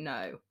 And you were like,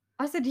 no.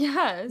 I said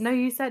yes. No,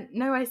 you said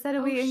no. I said,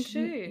 are Oh, we?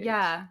 shoot.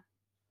 Yeah.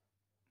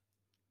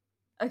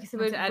 Okay, so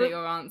So we're to edit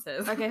your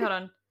answers. Okay, hold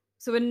on.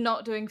 So we're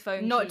not doing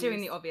phone. Not doing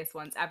the keys. obvious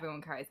ones.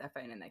 Everyone carries their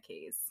phone and their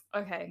keys.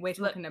 Okay, We're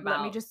so let- talking Let me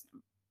about- just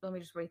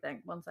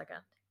rethink. 1 second.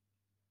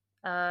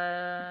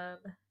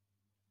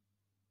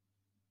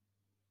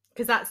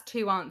 Because that's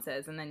 2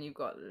 answers, and then you've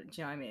got. Do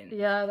you know what I mean?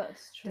 Yeah,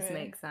 that's true. Just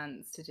makes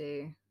sense to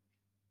do.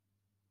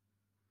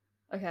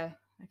 Okay.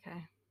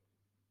 Okay.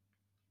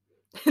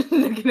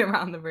 Looking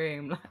around the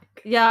room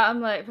like. Yeah,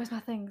 I'm like, where's my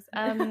things?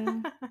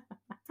 Trying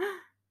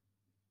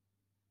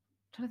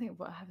to think of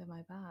what I have in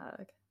my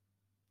bag.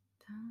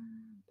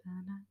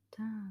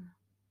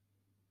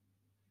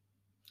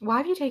 Why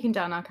have you taken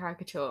down our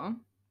caricature?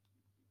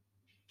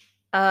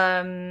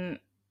 Because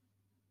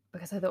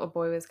I thought a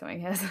boy was coming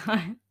here, so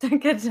I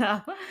took it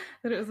down.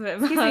 But it was a bit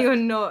Excuse much.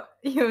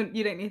 me,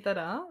 you don't need that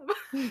up.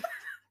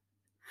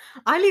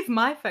 I leave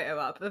my photo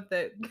up of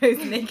those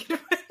naked women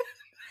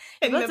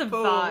in That's the a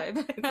pool.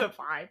 vibe. It's a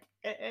vibe.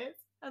 It is.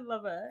 I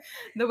love it.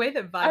 The way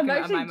that vibe I'm came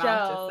out of my actually mouth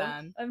just jealous.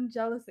 then. I'm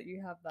jealous that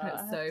you have that. I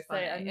It's have so to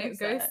funny. say, I It miss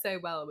goes it. so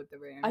well with the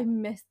room. I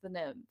miss the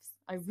nymphs.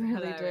 I really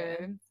hilarious.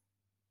 do.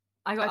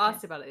 I got Okay.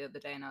 asked about it the other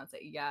day and I was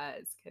like, yeah,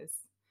 it's because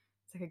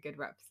It's like a good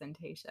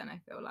representation, I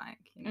feel like,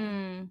 you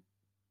know.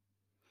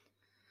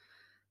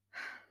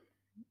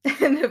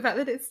 And the fact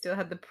that it still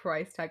had the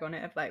price tag on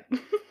it of like,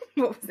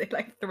 what was it,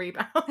 like £3?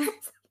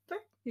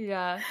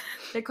 Yeah,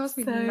 it cost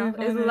me So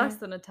nothing. It's funny. less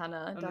than a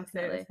tenner, Honestly,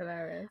 definitely. it's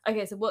hilarious.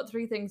 Okay, so what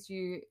 3 things do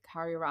you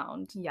carry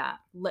around? Yeah.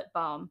 Lip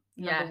balm,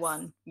 number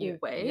 1.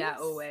 Always. Yeah,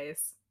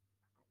 always.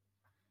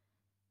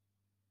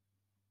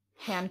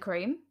 Hand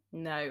cream.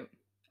 No.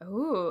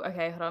 Ooh,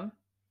 okay, hold on.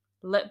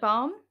 Lip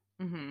balm.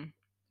 Mm-hmm.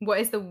 What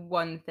is the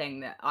one thing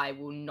that I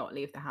will not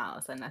leave the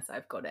house unless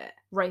I've got it?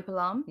 Rape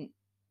alarm.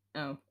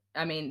 Oh,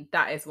 I mean,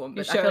 that is one,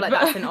 but You I feel like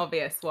should, that's an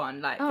obvious one.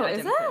 Like, Oh, I is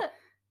didn't put- it?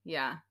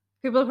 Yeah.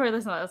 People are probably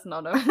listening, that's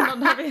not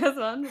an obvious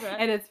one.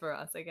 But... It is for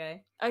us,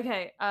 okay?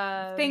 Okay.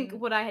 Think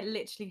what I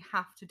literally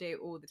have to do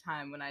all the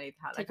time when I leave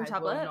the house. Take like, your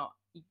I will tablet? not.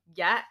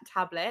 Yeah,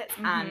 tablets.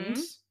 And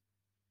Mhm.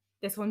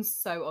 this one's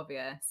so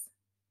obvious.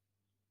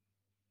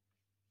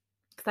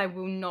 Because I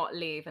will not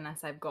leave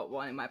unless I've got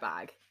one in my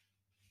bag.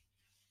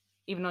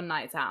 Even on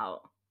nights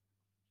out.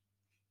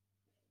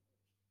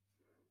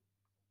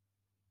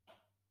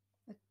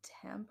 A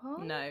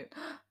tampon? No.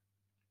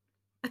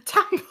 A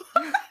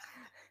tampon.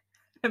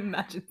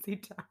 Emergency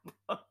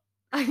tampon.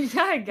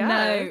 Yeah, I guess.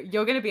 No,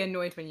 you're going to be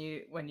annoyed when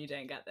you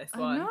don't get this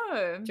one. I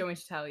know. Do you want me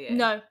to tell you?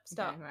 No,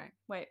 stop. Okay, right.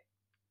 Wait.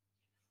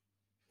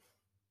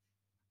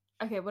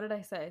 Okay, what did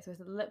I say? So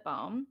it's a lip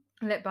balm.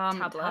 Lip balm,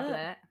 Tablet.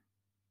 tablet.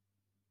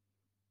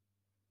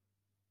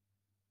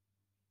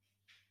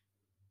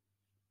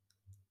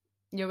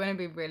 You're going to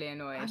be really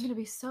annoyed. I'm going to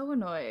be so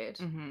annoyed.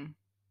 Mm-hmm.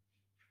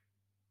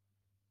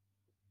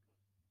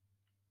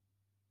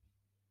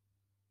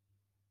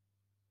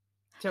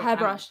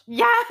 Hairbrush.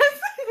 Yes!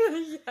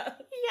 Yes!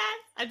 Yes!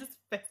 I just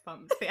fist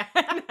bumped the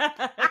end.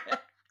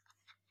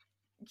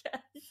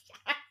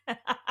 Yes!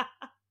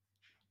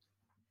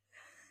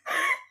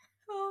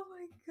 Oh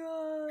my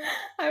god.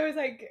 I was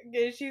like,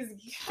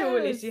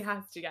 surely she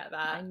has to get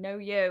that. I know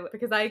you.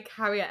 Because I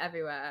carry it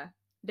everywhere.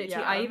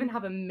 Literally, I Yeah. even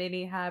have a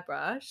mini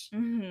hairbrush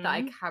Mhm. that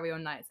I carry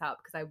on nights out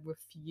because I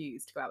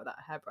refuse to go out without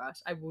a hairbrush.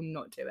 I will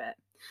not do it.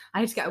 I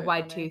need to get So a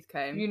wide funny. tooth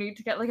comb. You need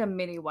to get like a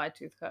mini wide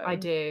tooth comb. I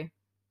do.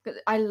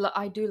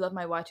 I do love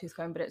my wide tooth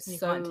comb, but it's You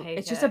so can't take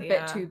it's just it, a bit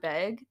yeah. too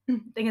big.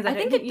 Thing is, I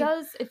think it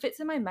does. It fits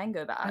in my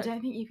mango bag. I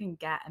don't think you can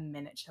get a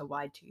miniature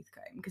wide tooth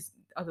comb because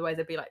otherwise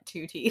it'd be like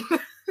 2 teeth. Do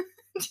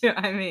you know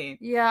what I mean?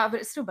 Yeah,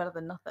 but it's still better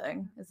than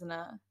nothing, isn't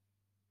it?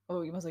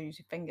 Oh, you must well use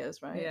your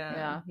fingers, right?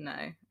 Yeah.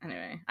 No.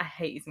 Anyway, I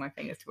hate using my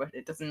fingers to brush.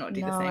 It does not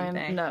do the No, same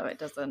thing. no, it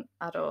doesn't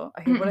at all.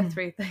 Okay, what are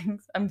 3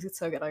 things? I'm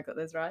so good I got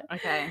this right.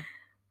 Okay.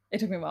 It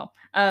took me a while.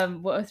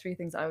 What are 3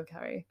 things I would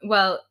carry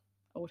Well,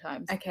 all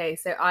times? okay,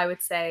 so I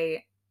would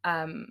say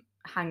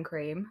hand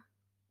cream,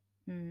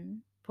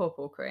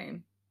 pawpaw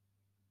cream.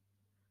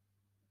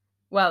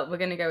 Well, we're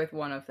going to go with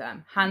one of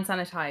them. Hand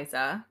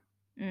sanitizer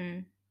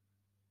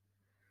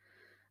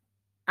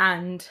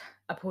and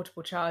a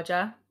portable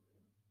charger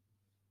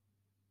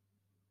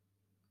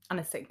and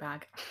a sick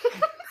bag.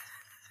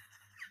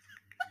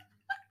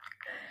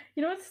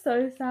 You know what's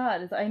so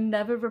sad is I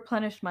never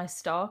replenished my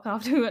stock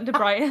after we went to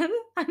Brighton.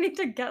 I need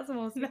to get some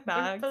more sick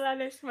bags.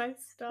 Replenish my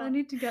stuff. I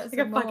need to get like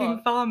some a more.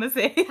 fucking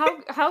pharmacy.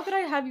 How could I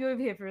have you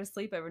over here for a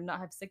sleepover and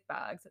not have sick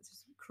bags? That's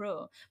just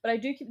cruel. But I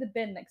do keep the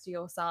bin next to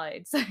your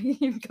side, so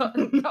you've got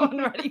one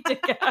ready to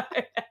go.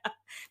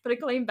 Put a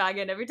clean bag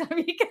in every time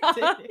you go.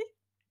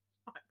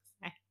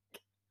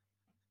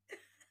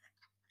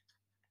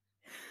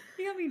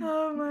 You got me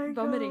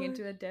vomiting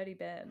into a dirty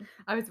bin.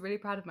 I was really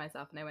proud of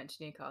myself when I went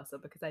to Newcastle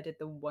because I did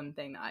the one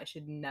thing that I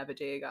should never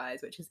do,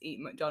 guys, which is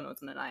eat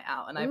McDonald's on a night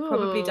out. And I've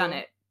probably done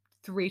it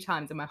 3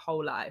 times in my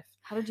whole life.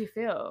 How did you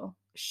feel?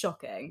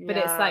 Shocking. But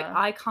it's like,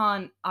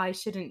 I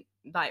shouldn't,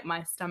 like,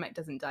 my stomach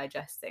doesn't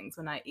digest things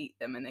when I eat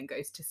them and then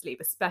goes to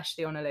sleep,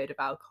 especially on a load of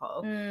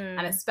alcohol.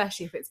 And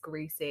especially if it's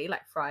greasy,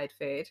 like fried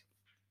food.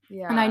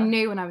 Yeah. And I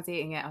knew when I was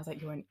eating it, I was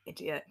like, you're an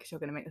idiot because you're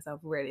going to make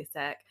yourself really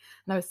sick.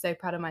 And I was so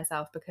proud of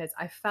myself because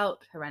I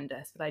felt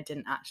horrendous, but I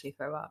didn't actually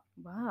throw up.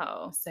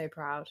 Wow. I was so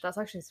proud. That's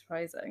actually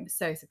surprising.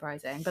 So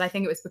surprising. But I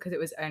think it was because it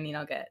was only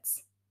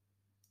nuggets.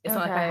 It's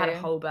not like I had a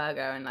whole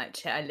burger and like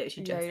shit. I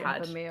literally just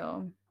had a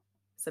meal.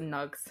 Some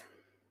nugs.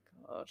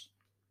 God.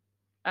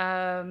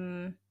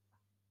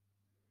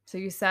 So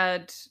you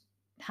said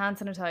hand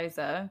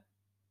sanitizer,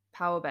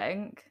 power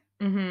bank.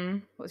 Mm-hmm.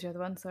 What was your other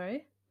one?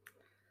 Sorry.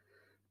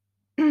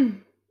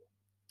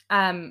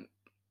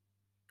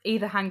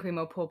 Either hand cream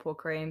or pawpaw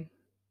cream.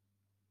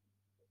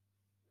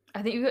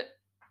 I think you got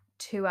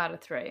 2 out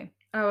of 3.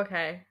 Oh,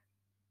 okay.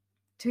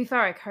 To be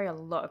fair, I carry a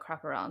lot of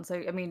crap around, so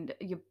I mean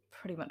you're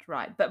pretty much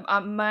right. But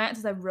my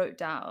answers I wrote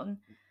down.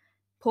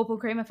 Pawpaw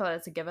cream, I felt like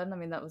that's a given. I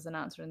mean that was an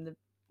answer in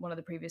one of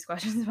the previous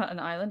questions about an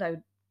island. I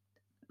would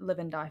live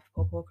and die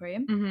for pawpaw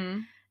cream. Mm-hmm.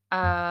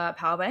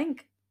 Power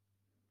bank.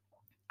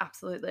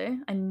 Absolutely.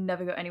 I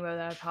never go anywhere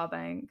without a power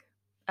bank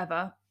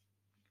ever.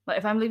 Like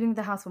if I'm leaving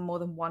the house for more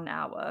than 1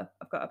 hour,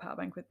 I've got a power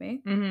bank with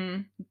me. Mm-hmm.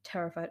 I'm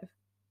terrified of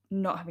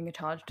not having a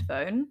charged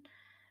phone.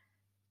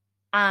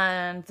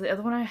 And the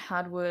other one I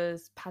had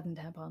was pads and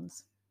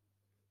tampons.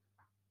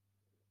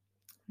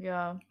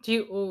 Yeah. Do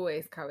you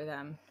always carry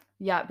them?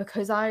 Yeah,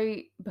 because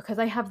I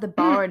have the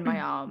bar in my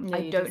arm, Yeah, I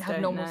you don't just have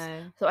don't normal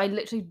know. so I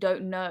literally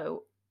don't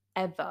know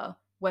ever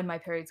when my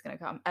period's gonna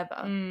come, ever.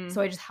 Mm.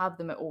 So I just have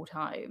them at all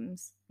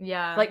times.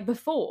 Yeah. Like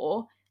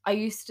before, I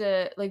used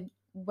to like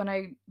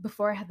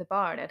before I had the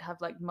bar and I'd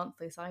have like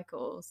monthly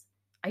cycles,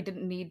 I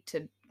didn't need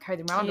to carry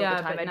them around all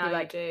the time. but I'd now be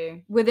like you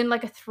do. within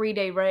like a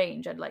 3-day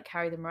range, I'd like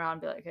carry them around,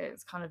 be like, okay,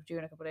 it's kind of due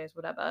in a couple of days,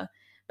 whatever.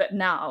 But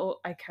now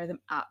I carry them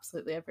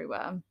absolutely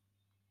everywhere.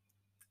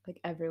 Like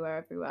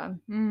everywhere.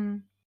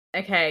 Mm.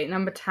 Okay,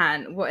 number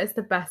 10. What is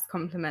the best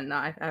compliment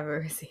that I've ever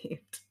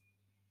received?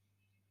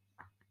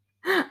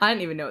 I don't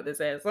even know what this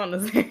is,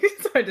 honestly.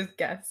 So I just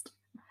guessed.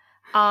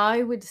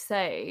 I would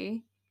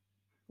say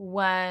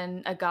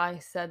when a guy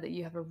said that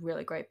you have a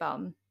really great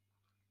bum.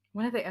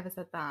 When have they ever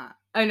said that?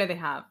 Oh no, they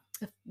have.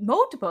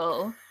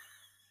 Multiple.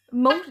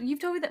 You've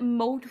told me that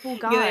multiple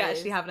guys. Yeah, they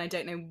actually have, and I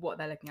don't know what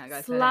they're looking at,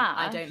 guys. So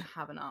I don't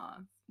have an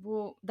arse.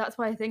 Well, that's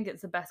why I think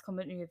it's the best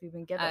compliment you've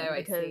been given,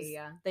 because I see,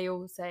 yeah. they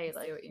all say I see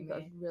like what you you've got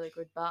a mean. really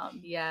good bum.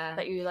 Yeah.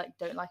 That you like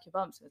don't like your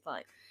bum, so it's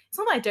like it's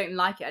not that I don't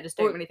like it. I just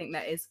don't really think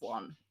there is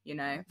one. You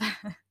know.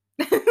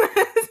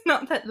 It's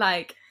not that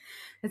like.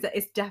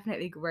 It's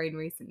definitely grown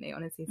recently,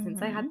 honestly.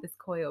 Since I had this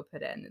coil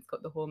put in, it's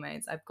got the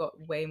hormones. I've got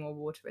way more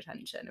water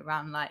retention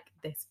around like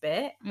this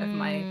bit of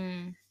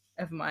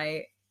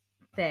my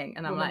thing,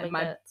 and I'm Womanly like,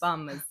 my bits.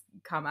 bum has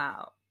come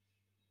out.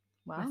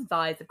 Wow. My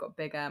thighs have got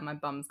bigger. My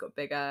bum's got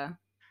bigger.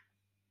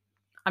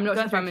 I'm not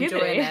Going sure if I'm through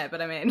enjoying puberty. it,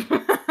 but I mean,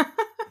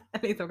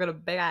 at least I've got a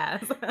big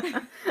ass,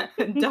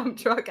 dump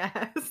truck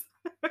ass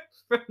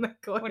from the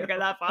coil. Wouldn't go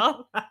that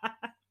far.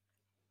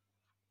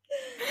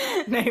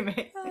 No,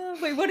 mate.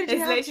 Wait, what did you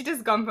It's have? literally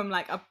just gone from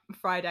like a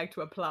fried egg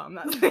to a plum.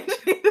 That's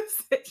literally the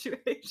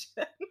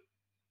situation.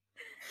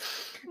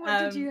 What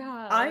did you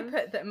have? I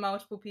put that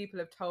multiple people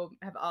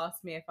have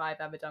asked me if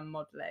I've ever done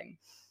modelling.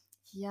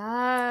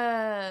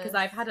 Yes. Because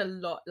I've had a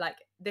lot, like,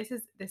 this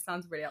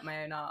sounds really up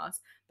my own arse,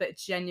 but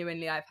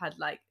genuinely I've had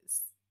like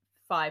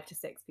 5 to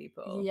 6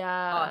 people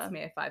ask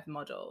me if I've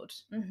modelled.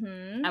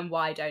 Mm-hmm. And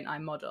why don't I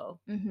model?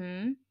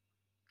 Mm-hmm.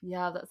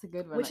 Yeah, that's a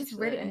good one. Which is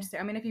really interesting.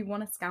 I mean, if you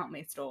want to scout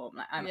me, Storm,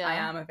 like I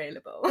am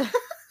available.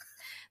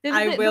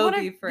 I will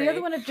be free. The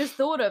other one I've just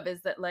thought of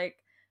is that like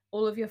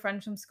all of your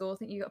friends from school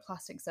think you got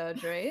plastic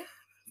surgery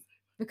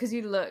because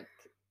you look.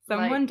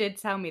 Someone did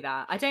tell me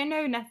that. I don't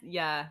know.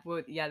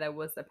 There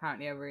was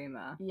apparently a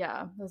rumor.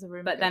 Yeah, there's a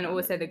rumor. But then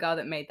also the girl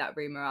that made that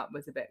rumor up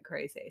was a bit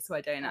crazy. So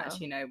I don't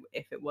actually know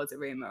if it was a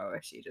rumor or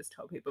if she just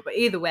told people. But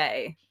either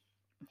way,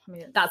 I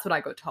mean, that's what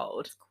I got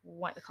told. It's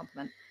quite the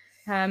compliment.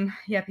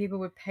 Yeah, people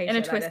would pay in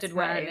a twisted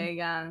way.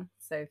 Yeah,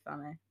 so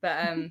funny.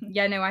 But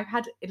yeah, no, I've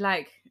had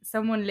like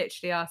someone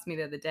literally asked me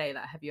the other day,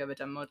 like, have you ever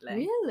done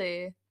modelling?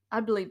 Really?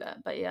 I'd believe it,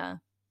 but yeah.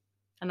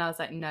 And I was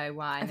like, no,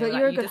 why? I thought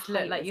you just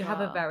look like you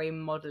have a very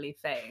modelly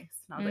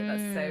face. And I was like,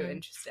 that's so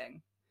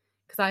interesting.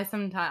 Because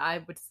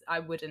I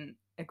wouldn't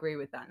agree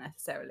with that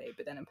necessarily,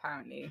 but then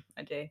apparently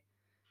I do.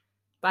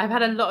 But I've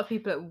had a lot of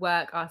people at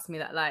work ask me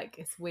that, like,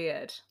 it's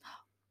weird.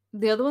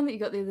 The other one that you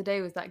got the other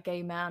day was that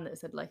gay man that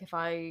said, like, if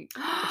I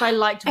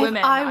liked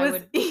women,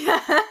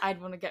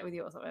 I'd want to get with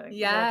you or something.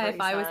 Yeah,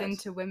 if I was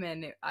into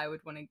women, I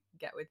would want to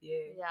get with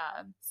you.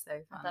 Yeah. So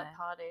funny. At that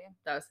party.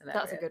 That was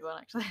hilarious. That's a good one,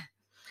 actually.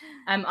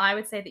 I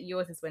would say that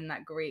yours is when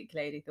that Greek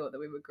lady thought that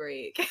we were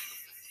Greek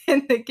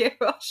in the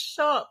gyros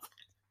shop.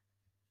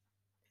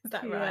 Is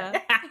that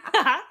right?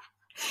 Yeah.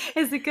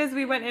 It's because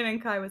we went in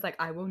and Kai was like,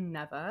 I will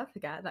never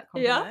forget that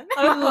compliment.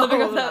 Yeah, I was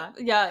living off that.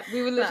 Yeah,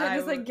 we were literally at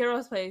this like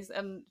gyros place,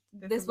 and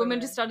this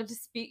woman just started to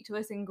speak to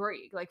us in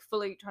Greek, like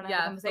fully trying to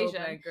have a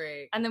conversation.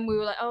 Greek. And then we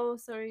were like, oh,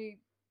 sorry,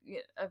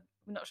 I'm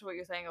not sure what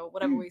you're saying or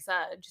whatever we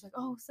said. And she's like,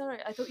 oh, sorry,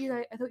 I thought you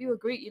were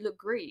Greek. You look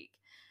Greek.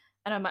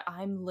 And I'm like,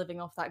 I'm living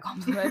off that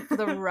compliment for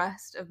the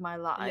rest of my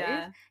life.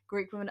 Yeah.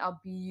 Greek women are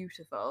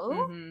beautiful.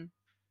 Mm-hmm.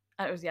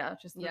 And it was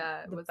just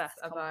the best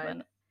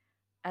compliment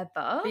ever.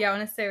 But yeah,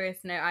 on a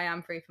serious note, I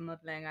am free for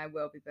modelling. I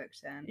will be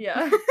booked in.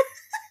 Yeah.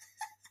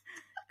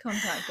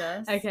 Contact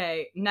us.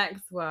 Okay,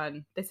 next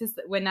one.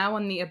 We're now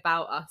on the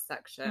About Us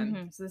section.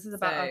 Mm-hmm. So this is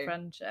about our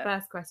friendship.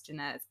 First question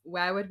is,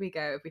 where would we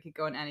go if we could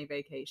go on any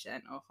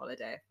vacation or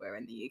holiday if we're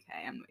in the UK?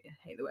 And we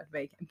hate the word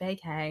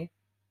vacay.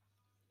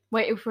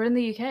 Wait, if we're in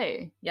the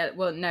UK? Yeah,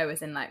 well, no,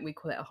 as in like we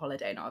call it a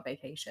holiday, not a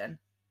vacation.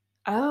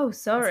 Oh,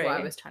 sorry. That's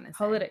what I was trying to say.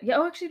 Holiday. Yeah,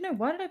 oh, actually, no,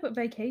 why did I put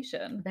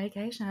vacation?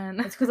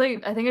 Vacation. It's because I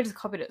think I just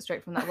copied it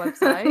straight from that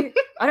website.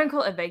 I don't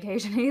call it a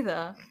vacation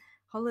either.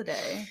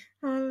 Holiday.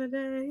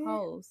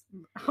 Holes.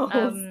 So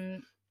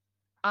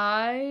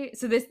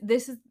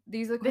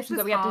these are questions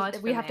that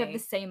we have to have the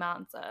same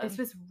answer. This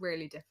was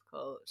really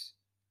difficult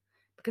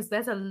because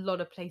there's a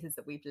lot of places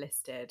that we've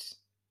listed.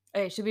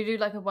 Okay, should we do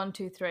like a 1,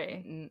 2,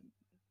 3?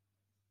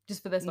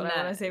 Just for this one,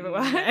 I want to see the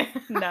word.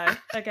 No.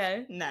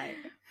 Okay. No.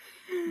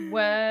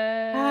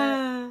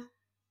 Where? Do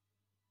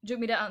you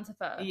want me to answer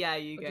first? Yeah,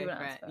 you go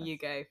for it. You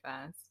go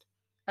first.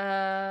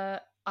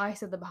 I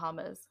said the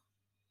Bahamas.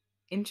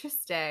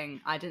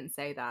 Interesting. I didn't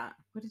say that.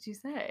 What did you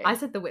say? I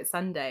said the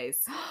Whitsundays.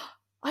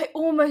 I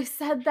almost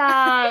said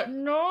that.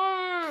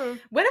 No.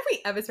 When have we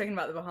ever spoken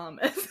about the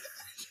Bahamas?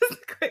 Just a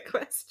quick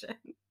question.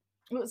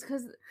 Well, it's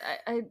because the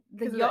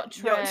 'Cause of yacht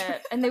the yacht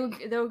trip, and they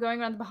were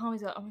going around the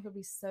Bahamas. Like, oh my god, it'd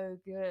be so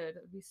good.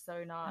 It'd be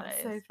so nice.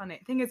 That's so funny.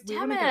 Thing is, we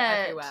Damn want to go it.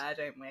 everywhere,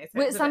 don't we? So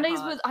With it's a bit Sundays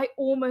hard. I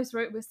almost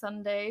wrote with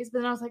Sundays, but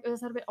then I was like, oh,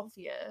 is that a bit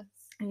obvious?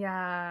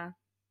 Yeah.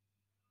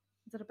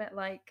 Is that a bit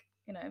like,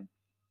 you know?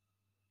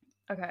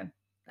 Okay.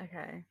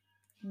 Okay.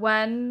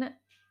 When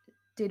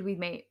did we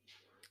meet?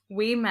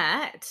 We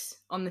met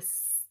on the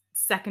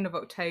 2nd of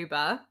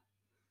October,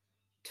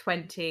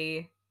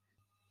 2020.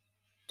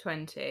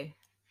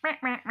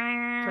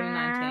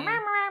 2019.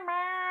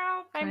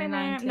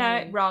 2019.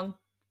 No, wrong.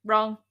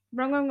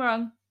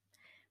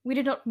 We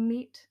did not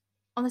meet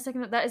on the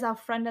 2nd. That is our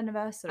friend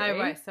anniversary. Oh,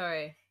 right,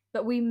 sorry.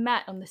 But we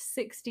met on the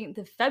 16th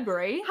of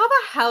February. How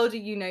the hell do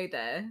you know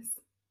this?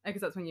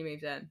 Because that's when you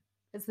moved in.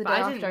 It's the day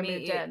after I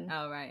moved in.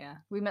 Oh, right,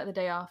 yeah. We met the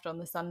day after on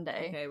the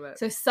Sunday. Okay, well.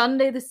 So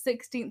Sunday the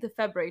 16th of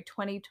February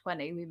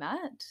 2020 we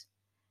met.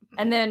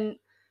 And then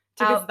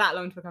took us that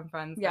long to become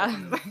friends. Yeah.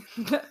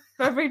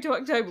 February to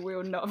October we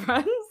were not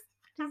friends.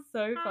 It's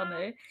so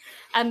funny.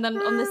 And then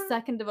on the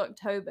 2nd of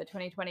October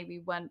 2020 we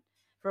went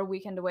for a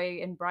weekend away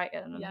in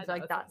Brighton. And that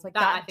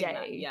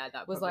day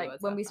was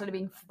like when we started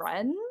being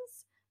friends,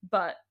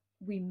 but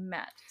we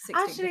met 16th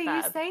Actually, of Feb.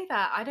 you say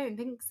that. I don't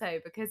think so,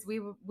 because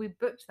we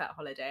booked that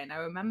holiday, and I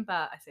remember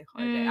I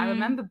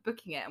remember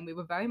booking it, and we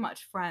were very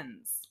much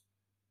friends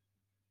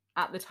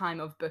at the time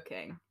of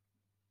booking.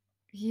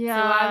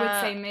 Yeah. So I would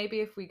say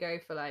maybe if we go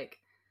for like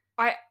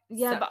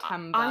September.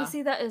 But I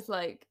see that as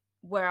like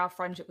where our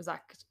friendship was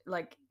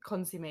like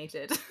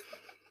consummated.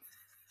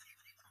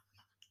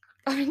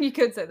 I mean, you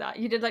could say that.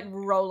 You did like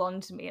roll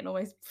onto me and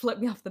always flip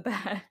me off the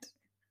bed.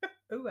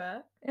 Ooh,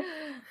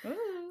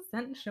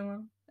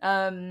 sensual.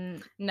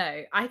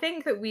 No, I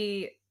think that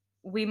we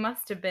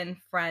must have been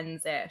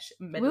friends-ish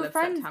middle of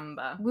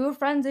September. We were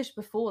friends-ish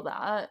before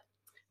that.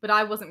 But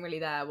I wasn't really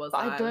there, was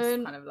I? I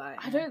was kind of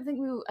like, I don't think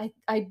we were.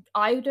 I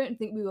don't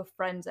think we were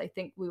friends. I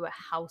think we were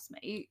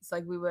housemates.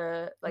 Like we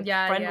were like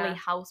friendly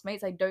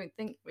housemates. I don't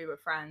think we were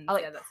friends.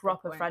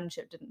 Proper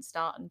friendship didn't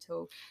start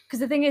until,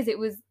 because the thing is, it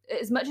was,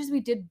 as much as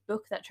we did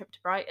book that trip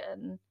to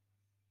Brighton,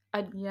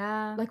 I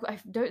don't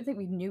think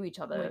we knew each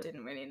other. We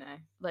didn't really know,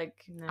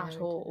 at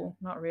all.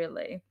 Not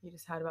really. You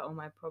just heard about all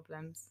my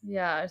problems.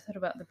 Yeah, I just heard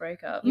about the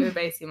breakup. You were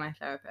basically my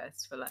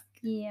therapist for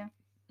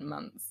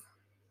months.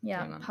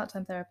 Yeah,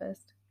 part-time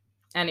therapist.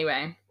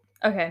 Anyway.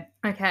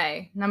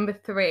 Okay. Number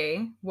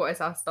 3. What is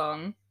our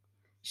song?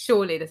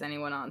 Surely does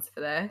anyone answer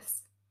for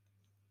this?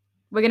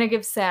 We're gonna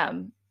give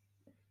Sam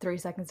 3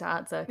 seconds to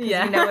answer, because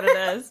you know what it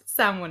is.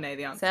 Sam will know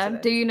the answer. Sam,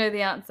 do you know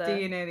the answer? Do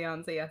you know the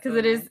answer? Yes.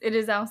 Because it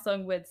is our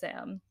song with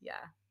Sam.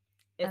 Yeah.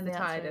 It's The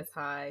Tide Is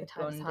High.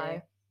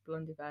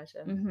 Blondie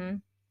version. Mm-hmm.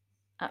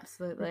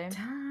 Absolutely. The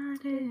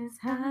tide is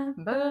high,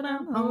 but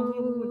I'm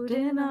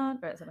holding on.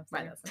 Right, that's enough.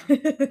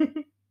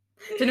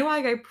 Do you know why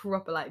I go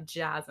proper like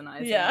jazz and I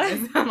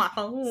I'm like,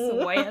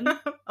 swaying.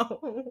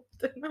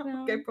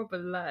 Go proper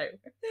low.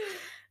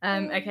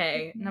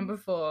 Okay, number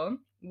 4.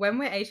 When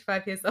we're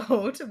 85 years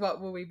old, what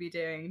will we be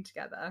doing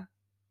together?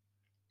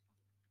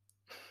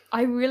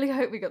 I really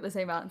hope we got the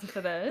same answer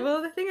for this.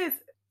 Well, the thing is,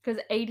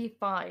 because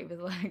 85 is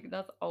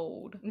that's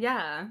old.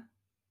 Yeah.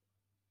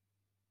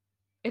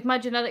 If my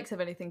genetics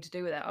have anything to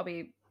do with it, I'll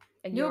be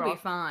a year off. You'll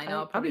be fine.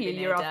 I'll be a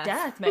year off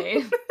death,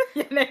 mate.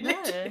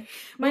 Literally.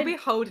 We'll be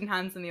holding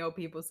hands in the old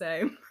people's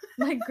home.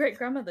 My great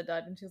grandmother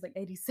died when she was like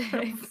 86.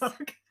 Oh,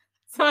 fuck.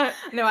 So,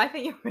 no, I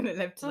think you're gonna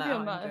live to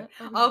that 100.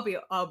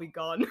 I'll be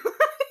gone.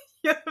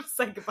 You'll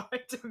say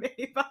goodbye to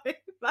me. Bye.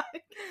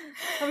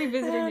 I'll be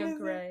visiting your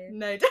grave.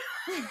 No.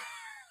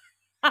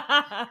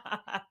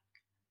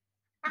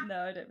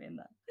 No, I don't mean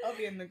that. I'll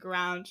be in the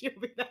ground. You'll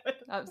be there.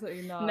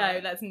 Absolutely not. No,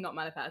 let's not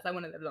manifest. I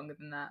want to live longer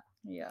than that.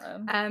 Yeah.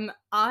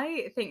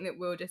 I think that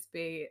we'll just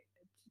be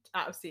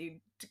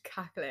absolutely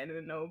cackling in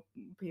an old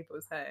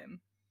people's home.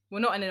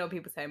 Well, not in an old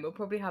people's home. We'll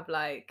probably have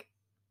I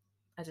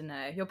don't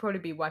know. You'll probably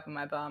be wiping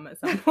my bum at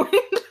some point.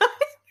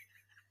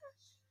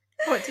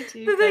 What did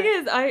you? The thing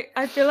is,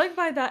 I feel like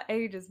by that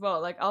age as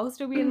well, I'll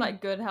still be in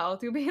good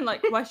health. You'll be in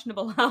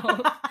questionable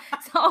health.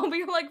 So I'll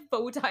be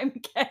full-time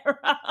carer.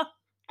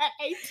 At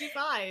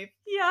 85.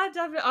 Yeah,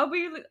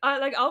 definitely.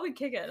 I'll be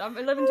kicking. I'm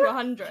 11 to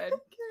 100.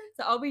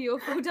 So I'll be your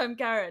full-time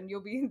carer and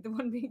you'll be the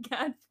one being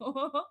cared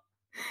for.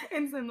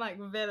 In some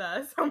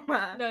villa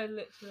somewhere. No,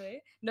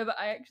 literally. No, but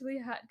I actually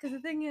had, because the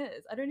thing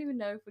is, I don't even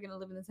know if we're going to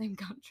live in the same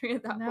country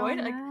at that point.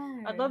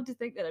 I'd love to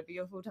think that I'd be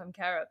your full-time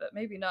carer, but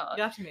maybe not.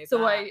 You have to move so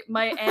back.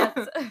 my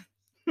aunt's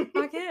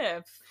back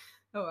here.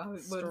 Oh,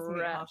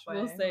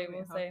 We'll see.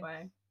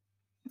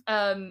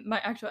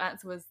 My actual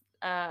answer was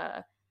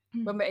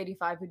when we're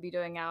 85, we'd be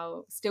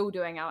still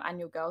doing our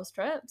annual girls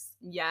trips.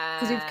 Yeah,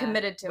 because we've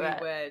committed to it.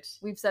 Would.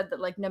 We've said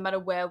that no matter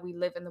where we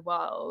live in the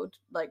world,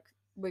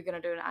 we're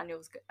gonna do an annual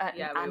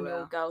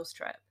girls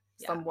trip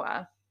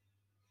somewhere.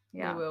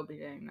 Yeah, we will be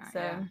doing that.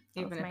 So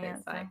even if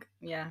it's answer.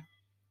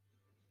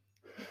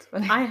 It's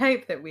funny. I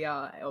hope that we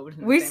are old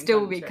in the We same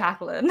still be country,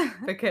 cackling.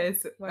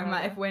 because I'm like,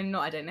 Wherever. if we're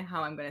not, I don't know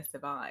how I'm going to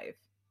survive.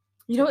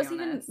 You know to be what's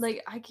even, honest.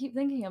 like, I keep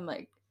thinking, I'm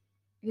like,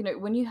 you know,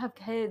 when you have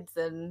kids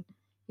and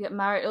you get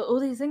married, all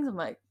these things, I'm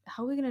like,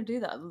 how are we going to do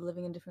that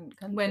living in different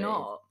countries? We're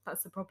not.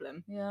 That's the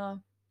problem. Yeah.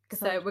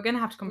 So we're going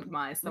to have to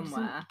compromise We just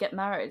somewhere. get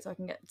married so I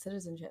can get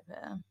citizenship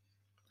here.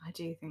 I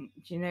do think,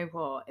 do you know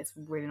what? It's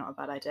really not a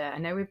bad idea. I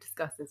know we've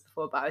discussed this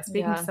before, but I was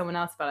speaking to someone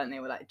else about it and they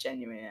were like,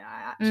 genuinely,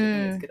 I actually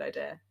think it's a good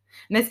idea.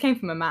 And this came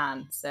from a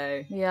man,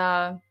 so.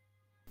 Yeah.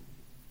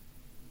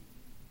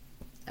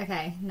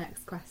 Okay,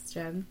 next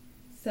question.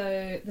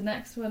 So the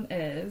next one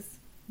is,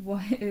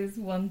 what is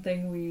one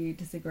thing we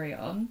disagree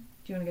on?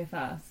 Do you want to go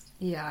first?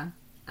 Yeah.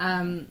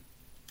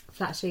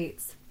 Flat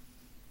sheets.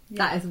 Yeah.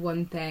 That is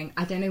one thing.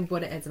 I don't know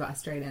what it is about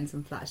Australians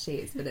and flat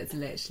sheets, but it's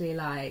literally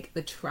like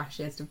the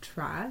trashiest of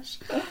trash.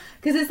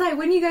 Because it's like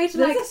when you go to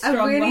like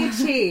a really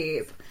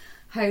cheap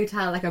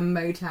hotel, like a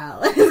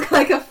motel, it's got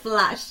like a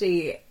flat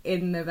sheet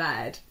in the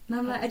bed. And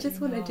I'm like, I just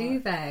want a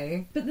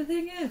duvet. But the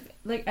thing is,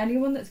 like,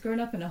 anyone that's grown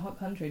up in a hot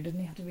country,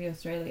 doesn't have to be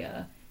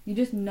Australia, you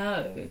just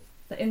know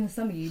that in the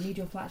summer you need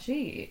your flat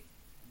sheet.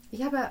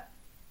 Yeah, but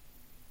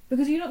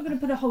because you're not going to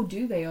put a whole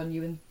duvet on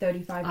you in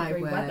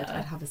 35-degree weather.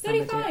 I'd have a summer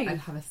duvet. I'd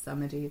have a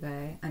summer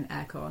duvet and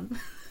aircon.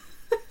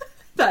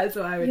 That's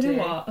what I would do. You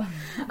know what?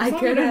 I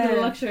couldn't do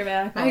the luxury of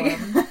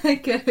aircon. I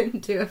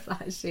couldn't do a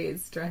flat sheet.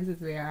 It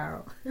stresses me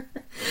out.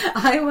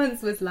 I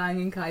once was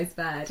lying in Kai's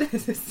bed.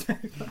 This is so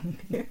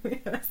funny.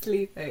 We had a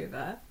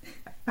sleepover.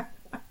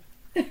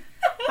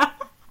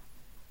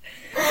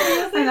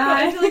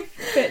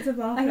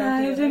 And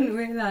I didn't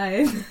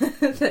realise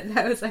that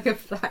there was like a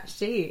flat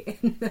sheet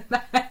in the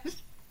bed.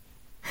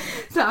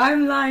 So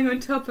I'm lying on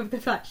top of the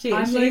flat sheet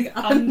and she's like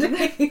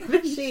underneath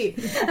the sheet.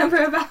 And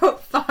for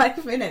about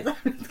 5 minutes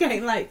I'm just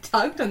getting like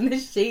tugged on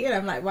this sheet and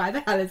I'm like, why the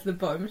hell is the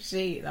bottom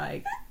sheet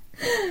like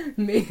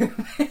moving?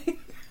 And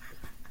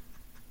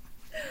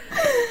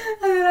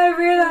then I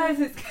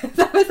realised it's because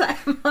I was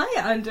like, am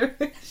I under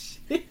a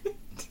sheet?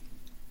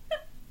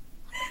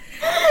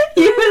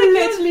 You were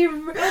literally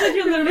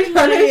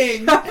trying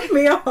to shove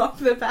me off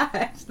the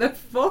bed, the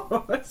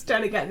force,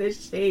 trying to get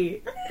this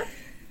sheet.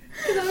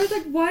 Because I was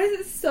like, why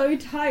is it so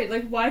tight?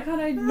 Like, why can't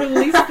I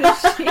release the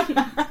sheet?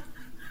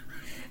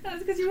 That's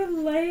because you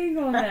were laying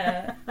on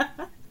it.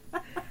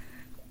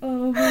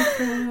 Oh my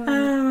god.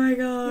 Oh my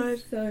god.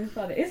 It's so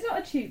funny. It's not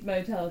a cheap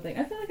motel thing.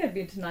 I feel like I've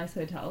been to nice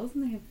hotels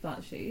and they have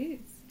flat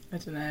sheets. I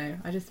don't know.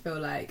 I just feel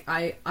like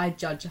I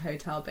judge a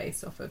hotel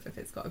based off of if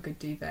it's got a good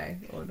duvet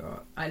or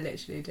not. I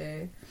literally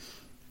do.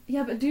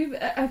 Yeah, but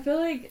I feel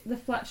like the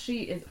flat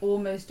sheet is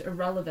almost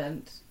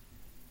irrelevant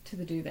to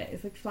the duvet.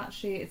 It's like flat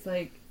sheet, it's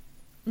like...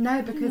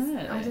 No, because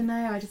I don't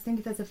know. I just think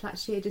if there's a flat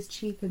sheet, it just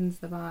cheapens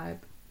the vibe.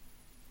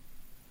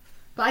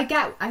 But I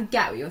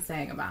get what you're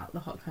saying about the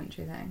hot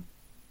country thing.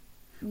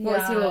 Yeah.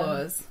 What's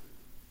yours?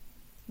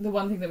 The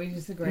one thing that we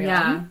disagree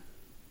on?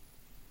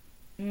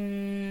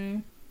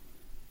 To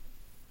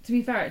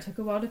be fair, it took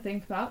a while to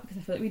think about because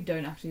I feel like we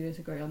don't actually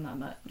disagree on that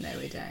much. No,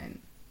 we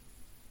don't.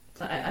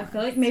 I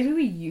feel like maybe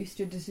we used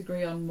to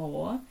disagree on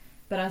more,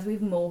 but as we've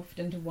morphed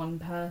into one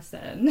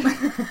person...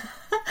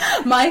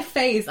 My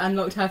face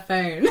unlocked her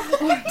phone.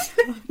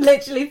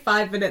 Literally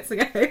 5 minutes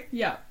ago.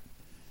 Yeah.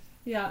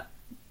 Yeah.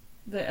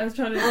 I was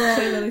trying to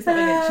show Lily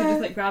something and she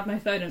just like grabbed my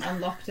phone and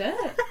unlocked it.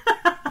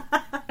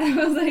 And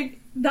I was like,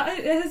 that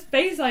is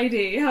Face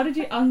ID. How did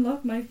you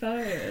unlock my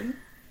phone?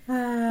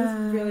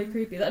 It's really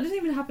creepy. That doesn't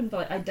even happen for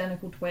like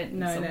identical twins.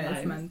 No, sometimes. No,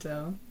 it's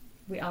mental.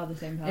 We are the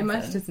same person. It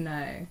must just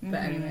know. But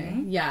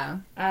anyway, yeah.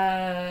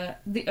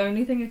 The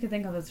only thing I could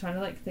think of is trying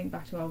to like think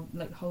back to our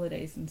like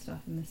holidays and stuff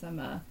in the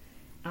summer,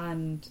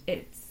 and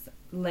it's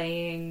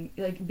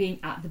being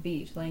at the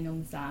beach, laying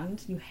on the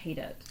sand. You hate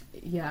it.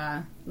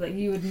 Yeah. Like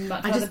you would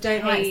much. I just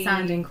don't like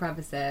sand in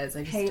crevices.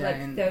 I just pay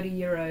don't. like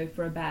 €30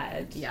 for a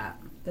bed. Yeah.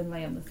 Than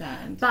lay on the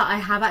sand. But I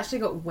have actually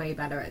got way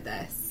better at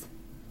this.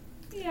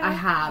 Yeah. I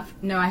have.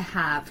 No, I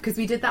have. Because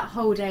we did that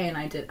whole day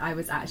and I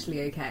was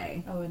actually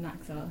okay. Oh, in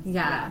Naxos.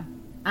 Yeah.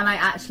 And I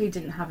actually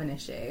didn't have an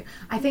issue.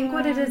 I think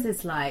what it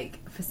is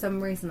like, for some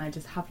reason I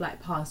just have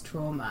like past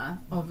trauma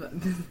of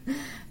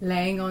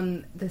laying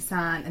on the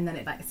sand and then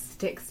it like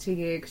sticks to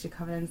you because you're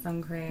covered in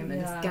sun cream and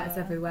it just gets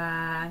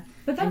everywhere.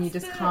 And you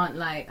just can't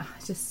like,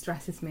 it just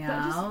stresses me out.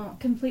 That just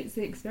completes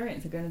the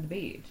experience of going to the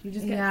beach. You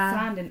just get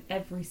sand in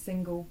every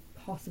single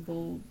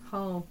possible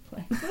hole.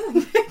 Place. I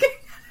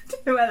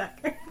don't know where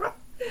that came from.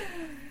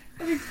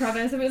 Every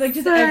crevice, like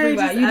just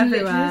everywhere. Just you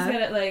everywhere. literally just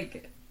get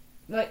it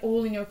like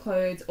all in your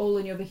clothes, all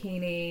in your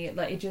bikini.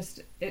 Like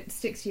it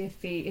sticks to your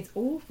feet. It's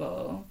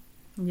awful.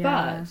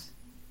 Yeah.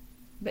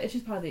 But it's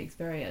just part of the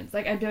experience.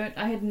 Like I don't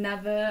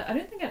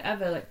think I'd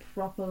ever like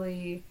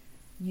properly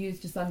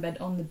used a sunbed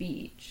on the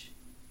beach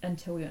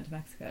until we went to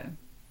Mexico.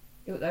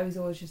 I was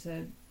always just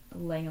a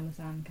laying on the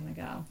sand kind of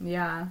gal.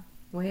 Yeah.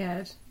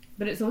 Weird.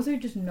 But it's also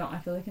just not. I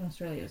feel like in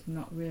Australia it's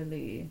not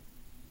really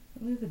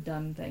the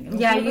done thing. And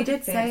yeah, also, you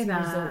did say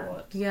that.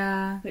 Resort,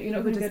 yeah. that you're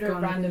not going to go to a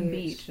random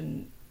beach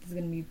and there's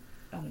going to be,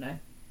 I don't know.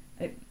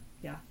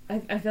 yeah.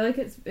 I feel like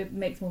it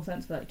makes more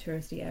sense for like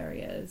touristy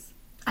areas.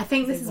 I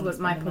think this They is wanna what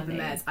my spend the problem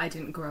money. is. I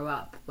didn't grow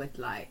up with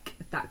like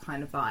that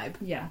kind of vibe.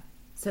 Yeah.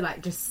 So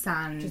like just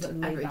sand, Just, like,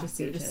 laid every, back just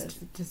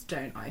beaches.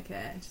 don't like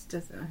it. It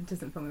just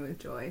doesn't fill me with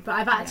joy. But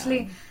I've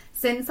actually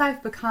since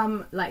I've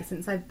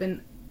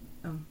been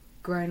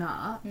grown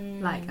up,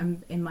 like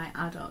I'm in my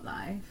adult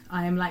life,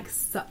 I am like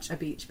such a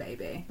beach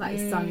baby, like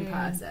a sun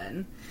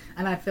person,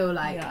 and I feel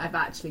like I've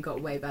actually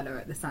got way better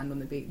at the sand on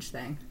the beach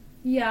thing.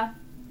 Yeah.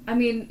 I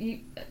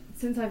mean,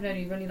 since I've known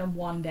you, you've only done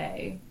one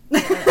day. I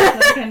feel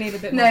like I need a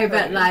bit more No,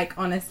 but proof. like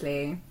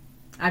honestly,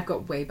 I've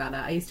got way better.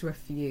 I used to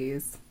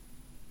refuse.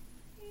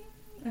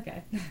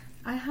 Okay.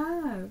 I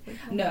have.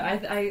 No,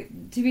 I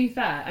to be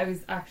fair, I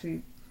was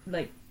actually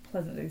like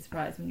pleasantly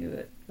surprised when you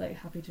were like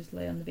happy to just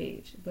lay on the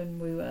beach when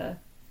we were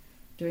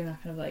doing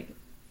that kind of like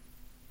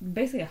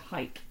basically a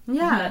hike.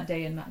 Yeah. That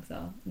day in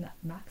Naxos.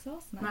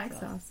 Naxos.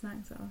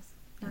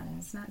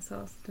 Snack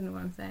sauce. Don't know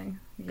what I'm saying.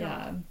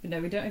 Yeah. But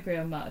no, we don't agree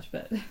on much,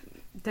 but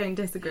Don't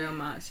disagree on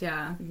much.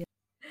 Yeah.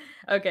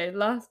 okay.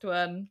 Last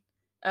one.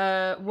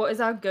 What is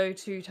our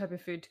go-to type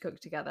of food to cook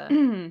together?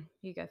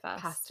 You go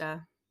first.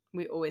 Pasta.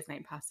 We always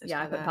make pasta.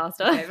 Yeah, I together. put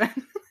pasta.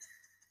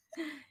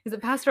 Is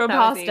it pasta or That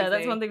was pasta?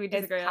 That's easy. one thing we It's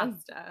disagree on.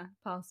 pasta.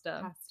 Pasta.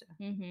 Pasta.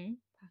 Mm-hmm.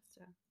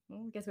 Pasta.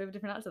 Well, I guess we have a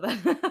different answer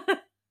then.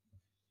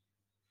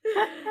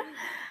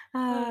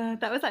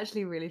 That was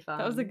actually really fun.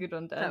 That was a good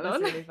one, Dan. That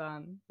was really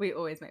fun. We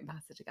always make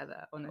pasta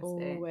together,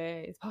 honestly.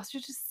 Always. Pasta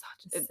is just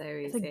such It's so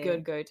it's easy. a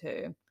good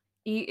go-to.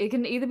 It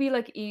can either be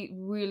like eat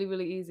really,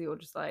 really easy or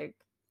just like,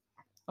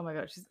 oh my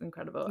gosh, it's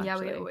incredible. Yeah,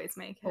 actually. we always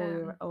make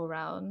it. all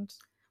around.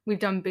 We've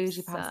done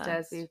bougie Obsessed.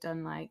 pastas. We've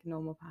done like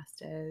normal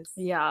pastas.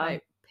 Yeah.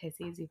 Like piss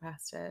easy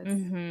pastas.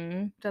 Mm-hmm.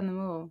 We've done them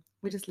all.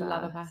 We just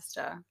love a Best.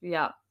 pasta.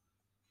 Yeah.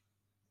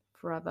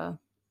 Forever.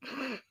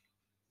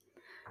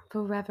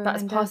 Forever.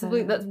 That's and possibly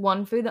ever. that's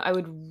one food that I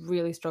would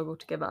really struggle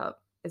to give up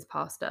is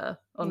pasta,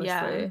 honestly.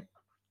 Yeah.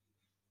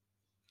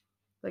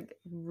 Like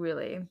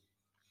really.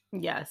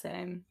 Yeah,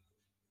 same.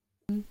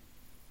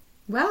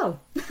 Well,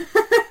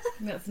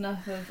 That's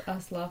enough of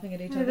us laughing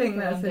at each I other think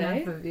for that's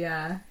one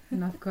day.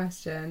 enough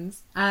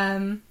questions.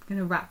 Gonna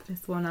wrap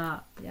this one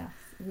up. Yes.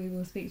 We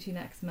will speak to you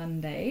next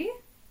Monday.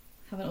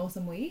 Have an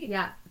awesome week.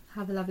 Yeah,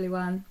 have a lovely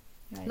one.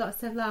 Right.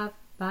 Lots of love.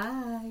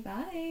 Bye.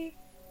 Bye.